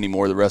play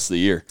anymore the rest of the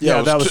year.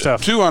 Yeah, that was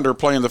tough. 2 under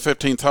playing the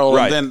 15th hole.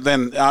 Right. And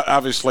then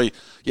obviously,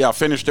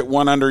 finished at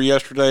 1 under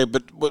yesterday,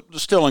 but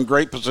still in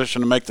great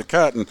position to make the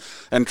cut,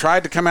 and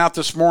tried to come out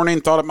this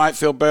morning, thought it might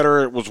feel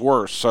better. It was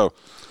worse. So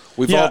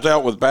we've all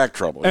dealt with back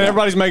trouble. And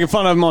everybody's making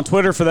fun of him on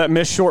Twitter for that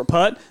missed short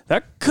putt.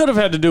 That could have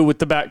had to do with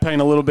the back pain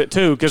a little bit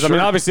too, because, I mean,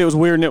 obviously it was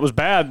weird and it was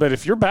bad, but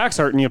if your back's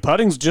hurting you,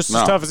 putting's just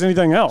as tough as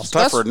anything else. It's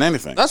tougher than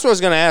anything. That's what I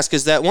was going to ask,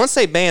 is that once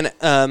they ban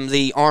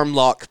the arm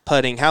lock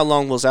putting, how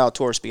long will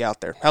Zalatoris be out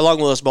there? How long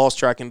will his ball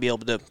striking be able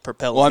to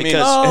propel him? Well, I mean,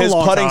 his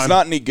putting's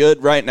not any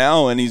good right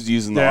now, and he's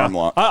using the arm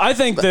lock. I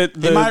think that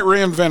he might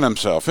reinvent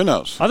himself. Who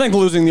knows? I think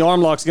losing the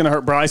arm lock is going to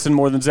hurt Bryson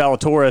more than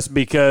Zalatoris,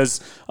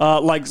 because,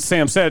 like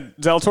Sam said,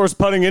 Zalatoris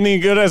putting isn't any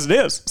good as it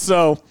is.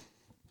 So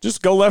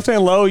just go left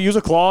hand low, use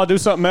a claw, do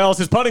something else.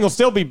 His putting will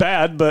still be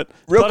bad, but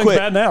real putting's quick,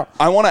 bad now.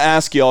 I want to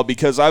ask y'all,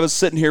 because I was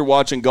sitting here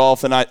watching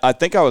golf, and I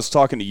think I was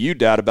talking to you,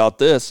 Dad, about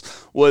this,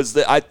 was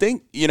that I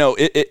think,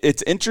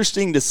 it's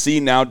interesting to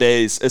see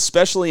nowadays,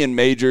 especially in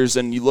majors,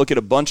 and you look at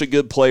a bunch of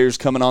good players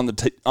coming on the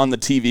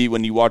TV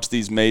when you watch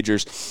these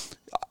majors.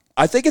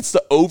 I think it's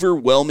the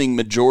overwhelming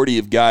majority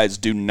of guys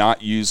do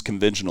not use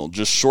conventional,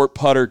 just short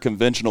putter,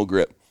 conventional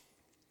grip.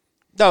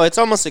 No, it's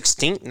almost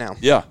extinct now.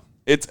 Yeah.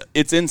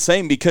 It's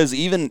insane, because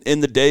even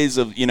in the days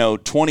of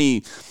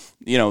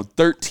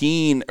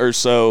 2013 or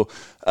so,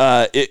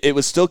 it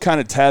was still kind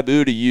of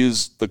taboo to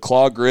use the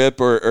claw grip,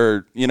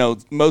 or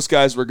most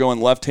guys were going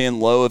left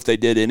hand low if they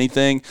did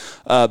anything.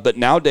 But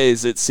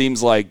nowadays it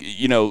seems like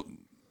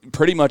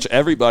pretty much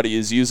everybody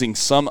is using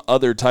some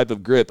other type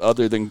of grip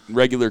other than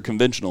regular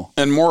conventional.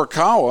 And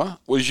Morikawa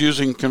was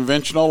using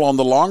conventional on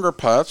the longer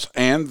putts,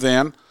 and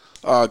then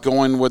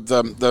going with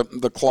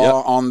the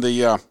claw on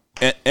the.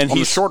 And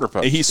the shorter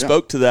putts. He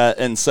spoke to that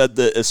and said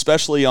that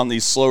especially on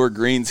these slower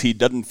greens, he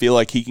doesn't feel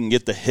like he can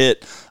get the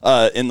hit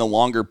in the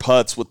longer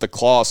putts with the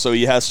claw, so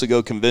he has to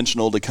go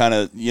conventional to kind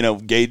of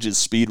gauge his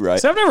speed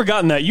right. So I've never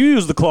gotten that. You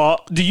use the claw.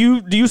 Do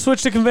you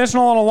switch to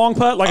conventional on a long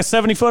putt, like a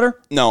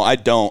 70-footer? No, I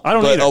don't. I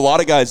don't but either. A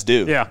lot of guys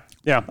do.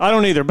 Yeah, I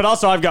don't either. But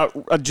also, I've got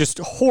just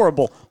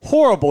horrible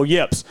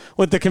yips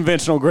with the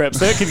conventional grip.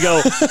 So it could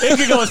go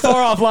as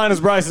far offline as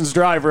Bryson's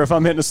driver if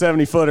I'm hitting a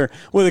 70-footer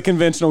with a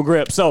conventional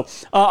grip. So,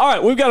 all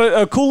right, we've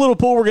got a cool little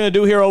pool we're going to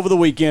do here over the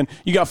weekend.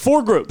 You got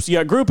 4 groups. You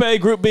got Group A,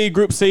 Group B,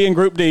 Group C, and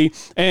Group D.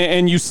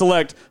 And you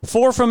select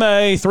 4 from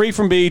A, 3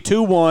 from B,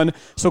 2, 1.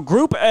 So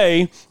Group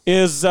A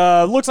is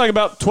looks like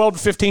about 12 to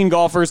 15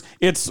 golfers.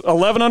 It's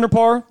 11 under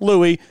par,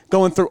 Louis,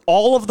 going through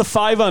all of the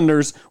 5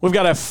 unders. We've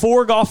got to have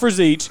 4 golfers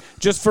each,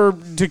 just to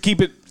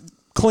keep it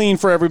clean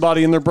for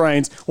everybody in their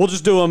brains. We'll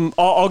just do them.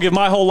 I'll give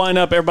my whole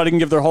lineup. Everybody can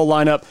give their whole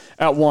lineup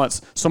at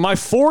once. So my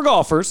 4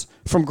 golfers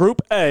from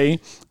Group A,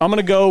 I'm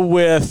going to go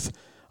with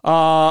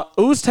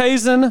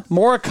Oosthuizen,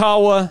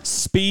 Morikawa,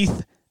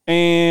 Spieth,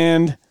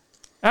 and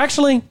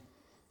actually,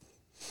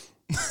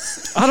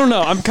 I don't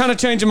know. I'm kind of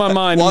changing my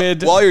mind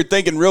While you're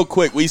thinking, real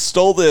quick, we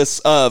stole this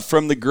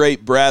from the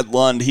great Brad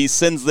Lund. He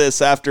sends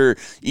this after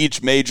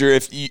each major.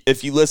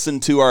 If you listen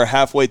to our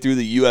halfway through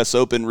the U.S.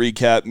 Open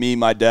recap, me,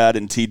 my dad,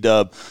 and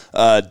T-Dub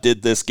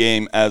did this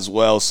game as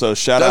well. So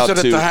shout out to...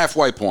 Does it at the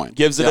halfway point.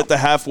 Gives it at the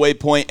halfway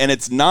point, and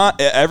it's not...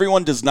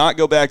 Everyone does not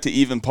go back to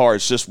even par.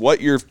 It's just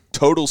what your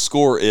total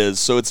score is.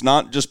 So it's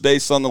not just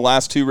based on the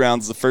last 2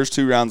 rounds. The first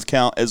 2 rounds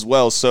count as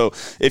well. So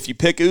if you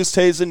pick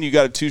Oosthuizen, you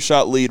got a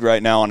 2-shot lead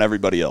right now on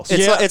everybody else.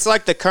 It's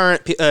like the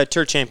current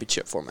Tour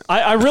Championship format.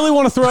 I really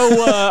want to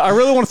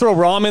throw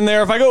Rahm in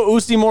there. If I go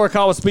Usti,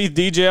 Morikawa, Spieth,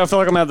 DJ, I feel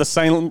like I'm gonna have the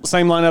same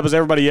lineup as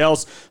everybody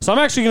else. So I'm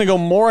actually gonna go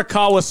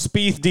Morikawa,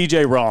 Spieth,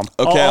 DJ, Rahm.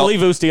 Okay, I'll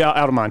leave Usti out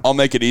of mine. I'll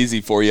make it easy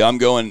for you. I'm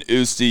going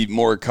Usti,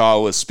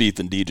 Morikawa, Spieth,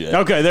 and DJ.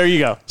 Okay, there you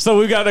go. So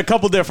we've got a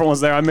couple different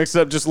ones there. I mixed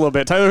it up just a little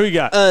bit. Tyler, who you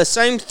got?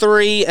 Same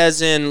 3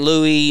 as in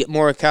Louis,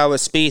 Morikawa,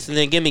 Spieth, and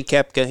then give me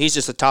Koepka. He's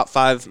just a top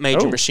 5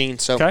 major machine.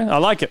 So okay, I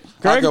like it.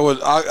 Greg?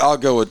 I'll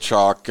go with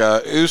chalk.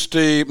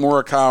 Usti,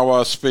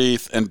 Morikawa,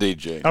 Spieth, and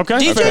DJ. Okay,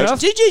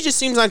 DJ just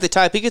seems like the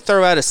type. He could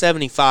throw out a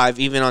 75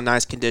 even on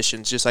nice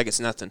conditions, just like it's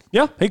nothing.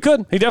 Yeah, he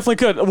could. He definitely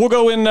could. We'll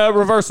go in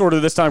reverse order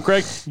this time,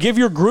 Craig. Give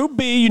your Group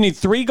B. You need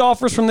 3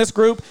 golfers from this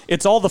group.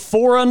 It's all the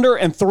 4 under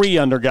and 3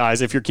 under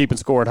guys if you're keeping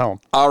score at home.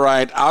 All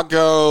right, I'll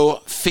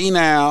go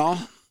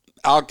Finau.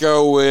 I'll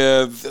go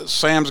with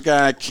Sam's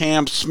guy,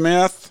 Cam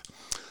Smith.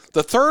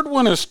 The third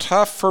one is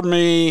tough for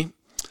me.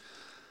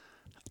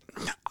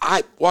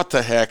 what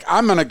the heck?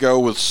 I'm going to go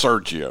with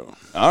Sergio.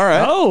 All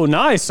right. Oh,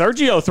 nice.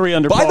 Sergio 3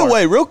 under By par. the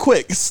way, real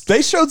quick,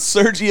 they showed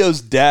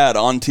Sergio's dad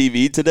on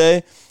TV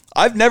today.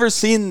 I've never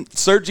seen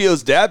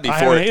Sergio's dad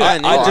before.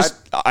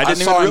 I didn't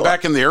saw him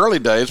back in the early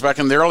days. Back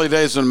in the early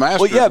days in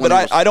Masters. Well, yeah, but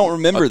I don't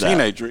remember that.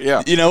 Teenager,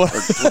 yeah. You know,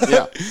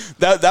 yeah.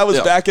 that was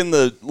back in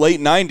the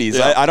late '90s.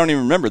 Yeah. I don't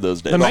even remember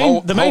those days. The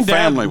whole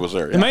family was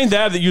there. Yeah. The main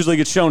dad that usually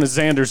gets shown is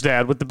Xander's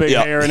dad with the big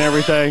hair and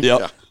everything. Yep.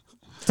 Yeah.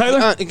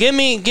 Taylor, give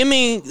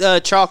me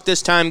chalk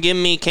this time. Give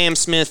me Cam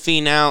Smith,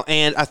 Finau,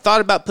 and I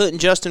thought about putting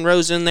Justin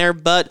Rose in there,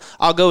 but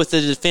I'll go with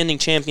the defending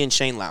champion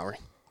Shane Lowry.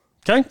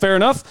 Okay, fair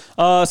enough.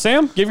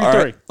 Sam, give your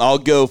 3. Right. I'll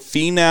go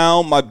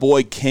Finau, my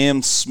boy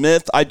Cam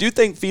Smith. I do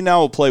think Finau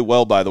will play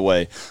well, by the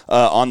way,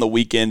 on the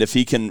weekend if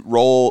he can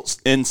roll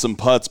in some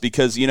putts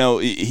because, you know,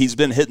 he's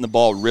been hitting the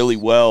ball really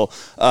well,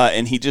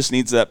 and he just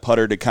needs that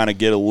putter to kind of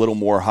get a little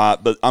more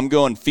hot. But I'm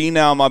going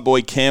Finau, my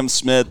boy Cam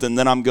Smith, and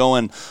then I'm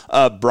going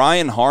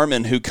Brian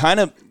Harmon, who kind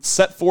of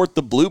set forth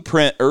the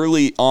blueprint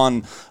early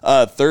on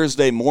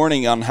Thursday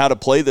morning on how to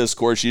play this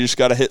course. You just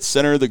got to hit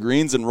center of the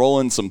greens and roll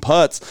in some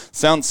putts.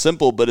 Sounds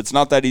simple, but it's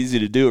not that easy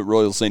to do at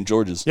Royal St.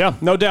 George's. Yeah,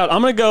 no doubt.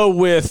 I'm going to go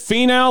with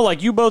Finau,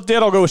 like you both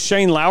did. I'll go with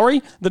Shane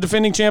Lowry, the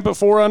defending champ at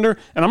 4 under,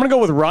 and I'm going to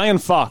go with Ryan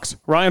Fox.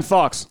 Ryan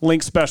Fox,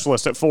 link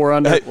specialist at 4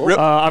 under. Hey,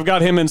 I've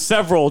got him in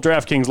several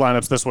DraftKings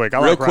lineups this week.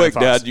 Real quick,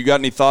 Dad, you got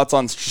any thoughts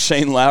on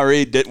Shane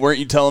Lowry? Weren't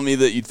you telling me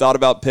that you thought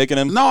about picking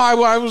him? No,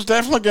 I was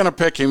definitely going to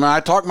pick him. I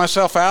talked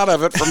myself out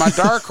of it for my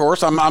dark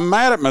horse. I'm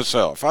mad at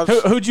myself.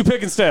 Who'd you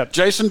pick instead?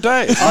 Jason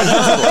Day.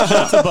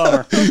 That's a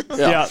bummer.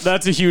 Yeah,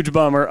 that's a huge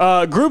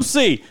bummer. Group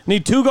C.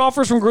 Need 2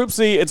 golfers from Group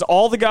C. It's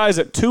all the guys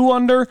at 2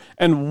 under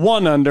and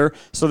 1 under.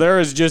 So there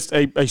is just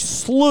a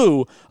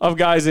slew of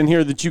guys in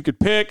here that you could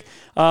pick.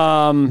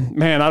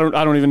 Man, I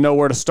don't even know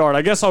where to start.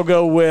 I guess I'll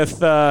go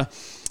with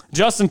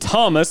Justin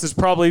Thomas is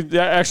probably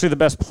actually the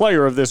best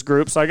player of this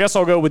group. So I guess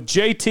I'll go with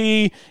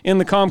JT in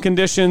the calm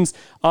conditions.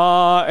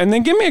 And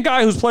then give me a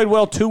guy who's played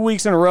well 2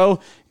 weeks in a row.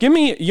 Give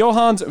me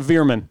Johannes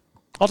Veerman.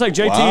 I'll take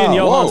JT and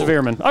Johannes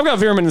Veerman. I've got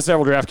Veerman in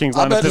several DraftKings lineups.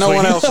 I bet no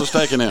one else is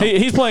taking him.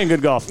 He's playing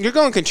good golf. You're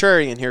going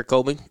contrarian here,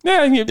 Colby.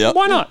 Yeah,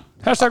 why not?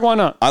 Hashtag why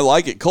not? I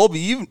like it. Colby,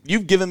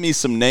 you've given me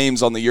some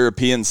names on the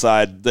European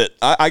side that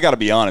I got to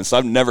be honest,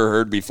 I've never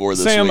heard before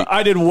this Sam, week.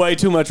 I did way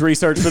too much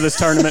research for this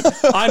tournament.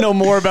 I know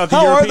more about the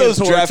European Tour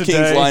today. How are those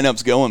DraftKings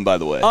lineups going, by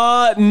the way?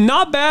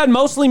 Not bad.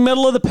 Mostly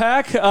middle of the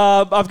pack.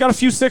 I've got a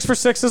few 6 for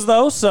 6s,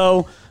 though,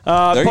 so...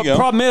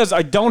 problem is,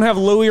 I don't have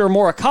Louis or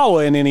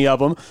Morikawa in any of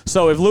them.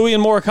 So if Louis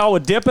and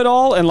Morikawa dip at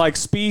all, and like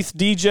Spieth,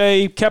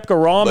 DJ, Koepka,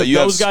 Rahm, but you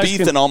have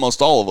Spieth in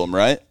almost all of them,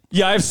 right?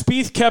 Yeah, I have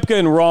Spieth, Koepka,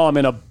 and Rahm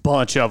in a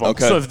bunch of them.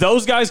 Okay. So if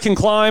those guys can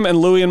climb and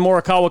Louis and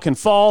Morikawa can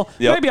fall,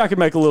 maybe I could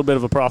make a little bit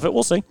of a profit.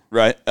 We'll see.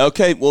 Right.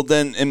 Okay, well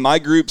then in my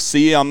group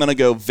C, I'm going to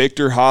go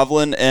Victor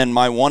Hovland and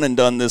my one and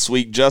done this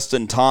week,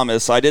 Justin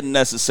Thomas. I didn't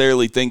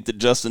necessarily think that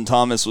Justin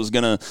Thomas was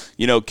going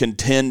to,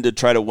 contend to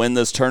try to win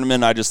this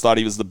tournament. I just thought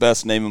he was the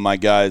best name of my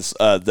guys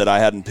that I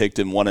hadn't picked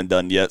him one and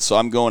done yet. So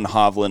I'm going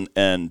Hovland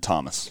and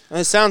Thomas.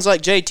 It sounds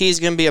like JT is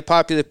going to be a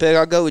popular pick.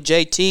 I'll go with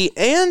JT.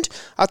 And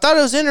I thought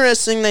it was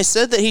interesting. They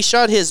said that he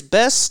shot his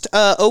best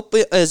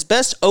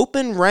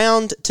open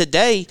round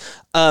today.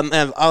 Out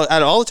of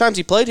all the times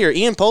he played here,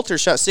 Ian Poulter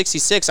shot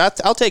 66.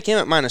 I'll take him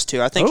at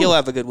 -2. I think he'll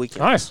have a good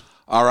weekend. Nice.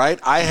 All right.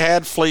 I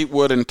had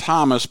Fleetwood and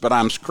Thomas, but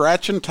I'm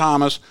scratching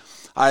Thomas.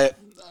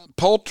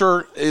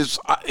 Poulter is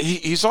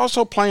he's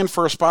also playing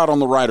for a spot on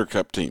the Ryder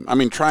Cup team. I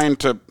mean, trying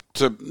to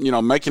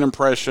make an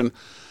impression.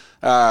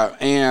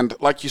 And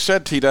like you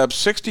said, T-Dub,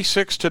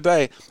 66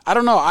 today. I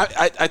don't know.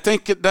 I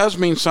think it does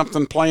mean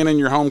something playing in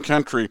your home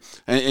country.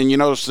 And you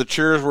notice the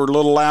cheers were a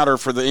little louder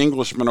for the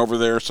Englishmen over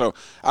there. So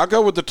I'll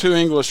go with the 2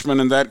 Englishmen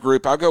in that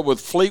group. I'll go with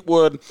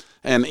Fleetwood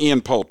and Ian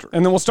Poulter.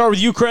 And then we'll start with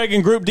you, Craig,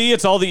 in Group D.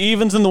 It's all the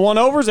evens and the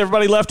one-overs.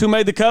 Everybody left who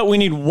made the cut. We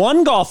need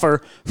one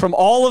golfer from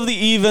all of the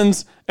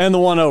evens and the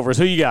one-overs.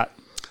 Who you got?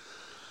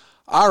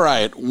 All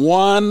right.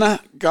 One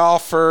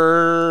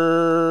golfer...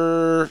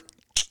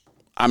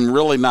 I'm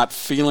really not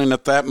feeling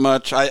it that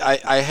much.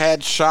 I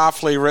had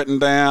Schauffele written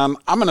down.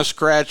 I'm going to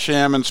scratch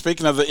him. And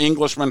speaking of the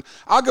Englishman,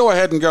 I'll go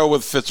ahead and go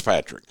with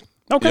Fitzpatrick.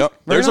 Okay. Yep.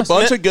 There's a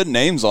bunch of good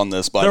names on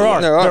this, by the way.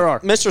 There are.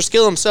 Mr.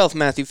 Skill himself,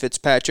 Matthew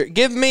Fitzpatrick.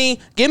 Give me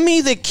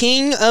the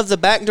king of the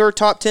backdoor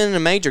top 10 in a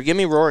major. Give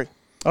me Rory.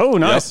 Oh,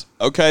 nice.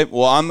 Yep. Okay.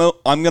 Well,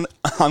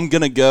 I'm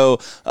gonna go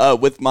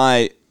with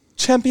my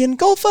champion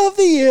golfer of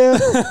the year,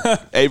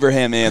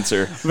 Abraham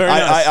Answer. Very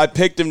nice. I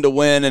picked him to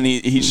win, and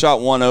he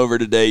shot 1 over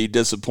today. He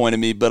disappointed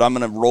me, but I'm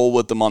going to roll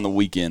with him on the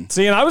weekend.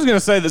 See, and I was going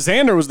to say that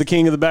Xander was the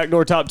king of the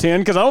backdoor top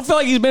 10 because I don't feel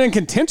like he's been in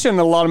contention in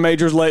a lot of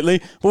majors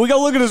lately. But we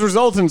go look at his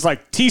results, and it's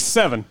like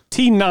T7,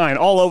 T9,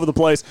 all over the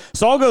place.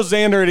 So I'll go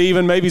Xander at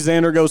even. Maybe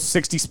Xander goes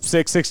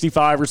 66,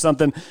 65 or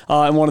something,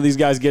 and one of these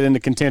guys get into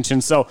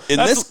contention. So in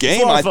this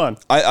game,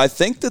 I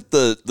think that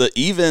the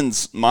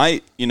evens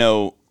might,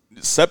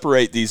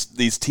 separate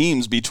these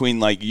teams between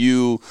like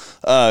you,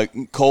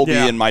 Colby,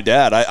 and my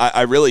dad.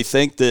 I really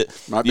think that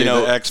might be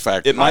the X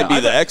factor. It might be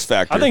the X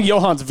factor. I think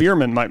Johannes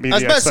Veerman might be the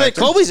X factor. I was about to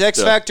say, Colby's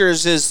X factor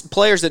is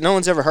players that no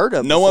one's ever heard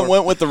of. No one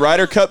went with the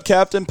Ryder Cup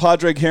captain,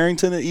 Padraig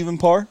Harrington, at even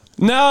par?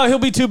 No, he'll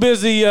be too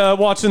busy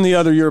watching the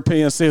other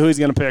Europeans, see who he's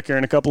going to pick here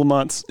in a couple of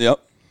months. Yep.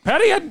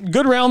 Patty had a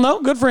good round,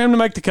 though. Good for him to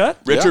make the cut.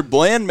 Richard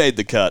Bland made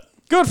the cut.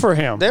 Good for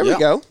him. There we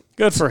go.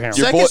 Good for him.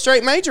 Second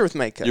straight major with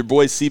make cut. Your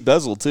boy C.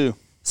 Bezel, too.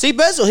 See,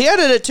 Bezel, he had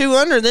it at 2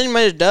 under, then he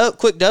made a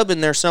quick dub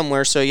in there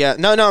somewhere. So, yeah.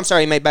 No, I'm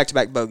sorry. He made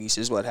back-to-back bogeys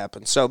is what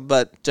happened. So,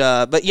 but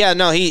yeah,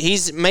 no,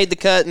 he's made the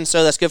cut, and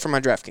so that's good for my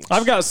DraftKings.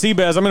 I've got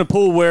Seabez. I'm in a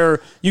pool where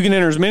you can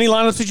enter as many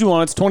lineups as you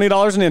want. It's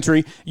 $20 an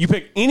entry. You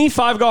pick any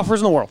 5 golfers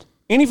in the world.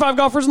 Any 5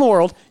 golfers in the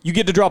world, you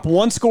get to drop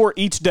 1 score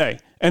each day.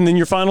 And then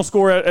your final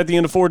score at the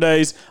end of 4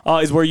 days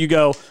is where you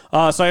go.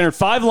 So I entered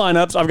 5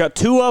 lineups. I've got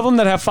 2 of them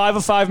that have 5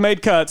 of 5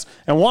 made cuts,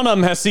 and 1 of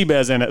them has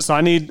Seabez in it. So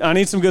I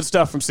need some good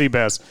stuff from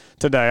Seabez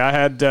today. I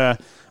had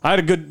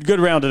a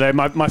good round today.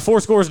 My 4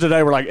 scores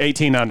today were like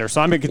 18 under,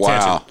 so I'm in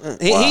contention. Wow.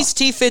 He's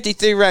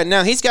T53 right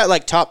now. He's got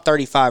like top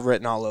 35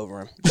 written all over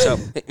him. So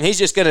he's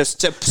just going to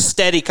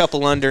steady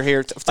couple under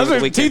here through the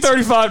weekend.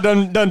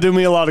 T35 doesn't do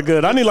me a lot of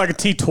good. I need like a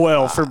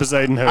T12 for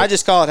Bezaden Hood. I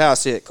just call it how I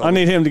see it, Colby. I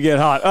need him to get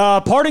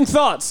hot. Parting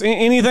thoughts.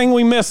 Anything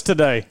we missed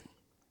today?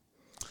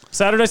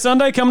 Saturday,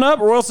 Sunday coming up.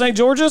 Royal St.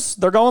 George's.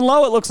 They're going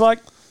low, it looks like.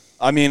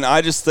 I mean,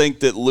 I just think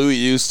that Louis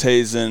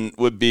Oosthuizen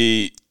would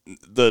be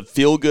the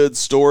feel-good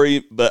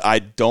story, but I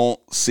don't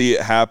see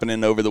it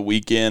happening over the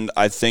weekend.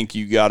 I think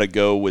you got to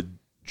go with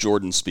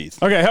Jordan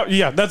Spieth. Okay,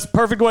 yeah, that's a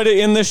perfect way to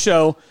end this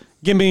show.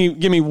 Give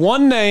me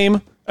one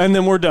name, and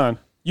then we're done.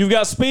 You've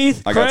got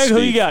Spieth. Craig, who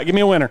you got? Give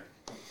me a winner.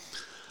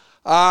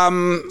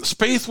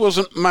 Spieth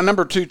wasn't my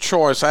number 2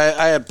 choice.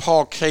 I had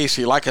Paul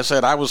Casey. Like I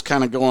said, I was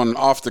kind of going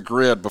off the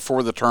grid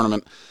before the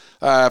tournament.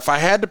 If I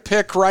had to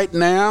pick right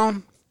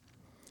now,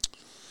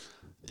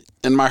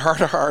 in my heart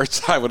of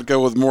hearts, I would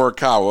go with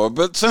Morikawa.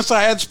 But since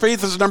I had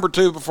Spieth as number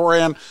 2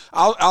 beforehand,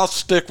 I'll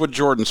stick with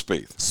Jordan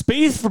Spieth.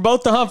 Spieth for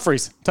both the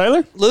Humphreys.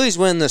 Taylor? Louis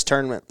winning this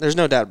tournament. There's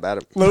no doubt about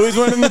it. Louis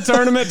winning the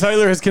tournament.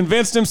 Taylor has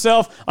convinced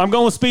himself. I'm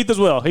going with Spieth as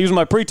well. He was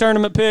my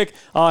pre-tournament pick.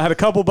 Had a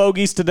couple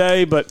bogeys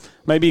today, but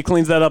maybe he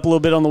cleans that up a little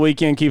bit on the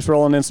weekend, keeps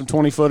rolling in some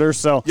 20-footers.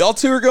 So y'all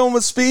 2 are going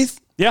with Spieth?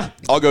 Yeah.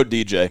 I'll go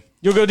DJ.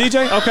 You'll go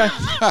DJ?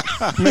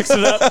 Okay. Mix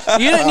it up.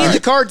 You didn't need the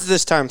cards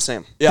this time,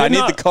 Sam. Yeah, I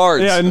need the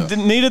cards. Yeah,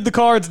 needed the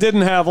cards,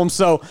 didn't have them.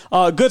 So,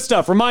 good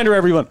stuff. Reminder,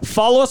 everyone,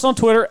 follow us on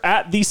Twitter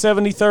at the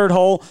 73rd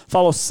Hole.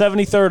 Follow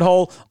 73rd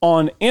Hole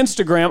on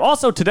Instagram.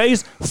 Also,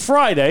 today's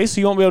Friday,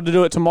 so you won't be able to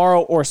do it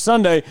tomorrow or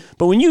Sunday.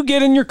 But when you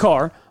get in your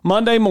car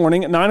Monday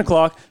morning at 9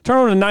 o'clock, turn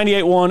on to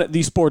 98.1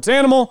 The Sports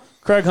Animal.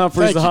 Craig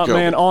Humphreys, the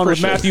Humpman, on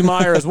with Matthew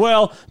Meyer as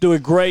well. Do a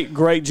great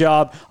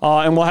job.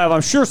 And we'll have,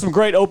 I'm sure, some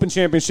great Open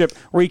Championship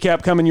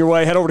recap coming your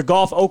way. Head over to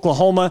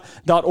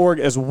golfoklahoma.org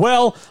as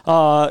well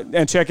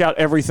and check out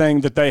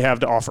everything that they have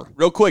to offer.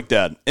 Real quick,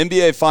 Dad.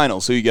 NBA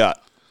Finals, who you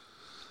got?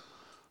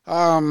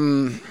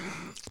 You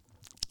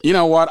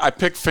know what? I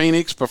picked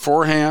Phoenix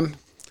beforehand.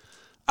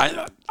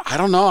 I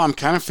don't know. I'm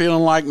kind of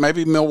feeling like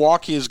maybe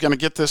Milwaukee is going to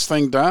get this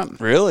thing done.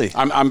 Really?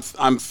 I'm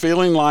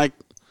feeling like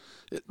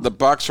the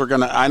Bucks are going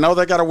to – I know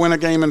they got to win a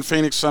game in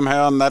Phoenix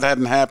somehow, and that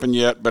hadn't happened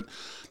yet. But,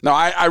 no,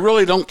 I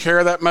really don't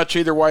care that much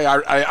either way.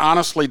 I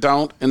honestly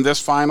don't in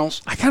this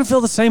finals. I kind of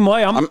feel the same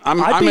way. I'm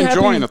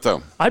enjoying it,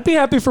 though. I'd be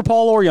happy for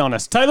Paul or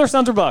Giannis. Taylor,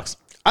 Suns or Bucks?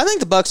 I think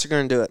the Bucks are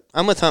going to do it.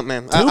 I'm with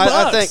Humpman.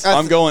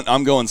 I'm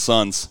going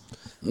Suns.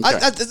 Okay.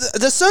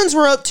 The Suns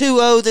were up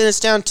 2-0, then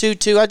it's down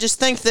 2-2. I just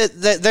think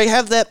that they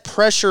have that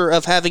pressure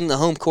of having the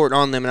home court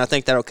on them, and I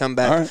think that'll come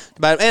back.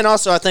 Right. And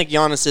also, I think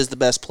Giannis is the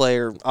best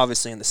player,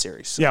 obviously, in the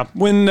series. So. Yeah,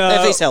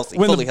 if he's healthy,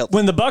 fully healthy.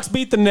 When the Bucks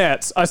beat the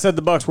Nets, I said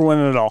the Bucks were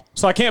winning it all.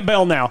 So I can't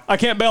bail now. I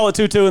can't bail at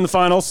 2-2 in the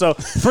finals. So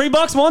 3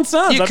 Bucks, 1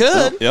 Suns. You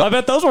could. I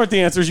bet those weren't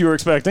the answers you were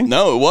expecting.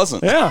 No, it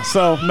wasn't. Yeah.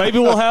 So maybe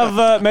we'll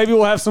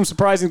have some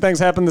surprising things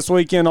happen this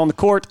weekend on the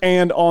court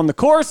and on the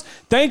course.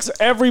 Thanks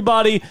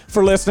everybody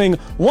for listening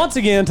once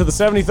again to the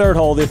 73rd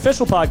Hole, the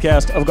official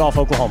podcast of Golf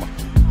Oklahoma.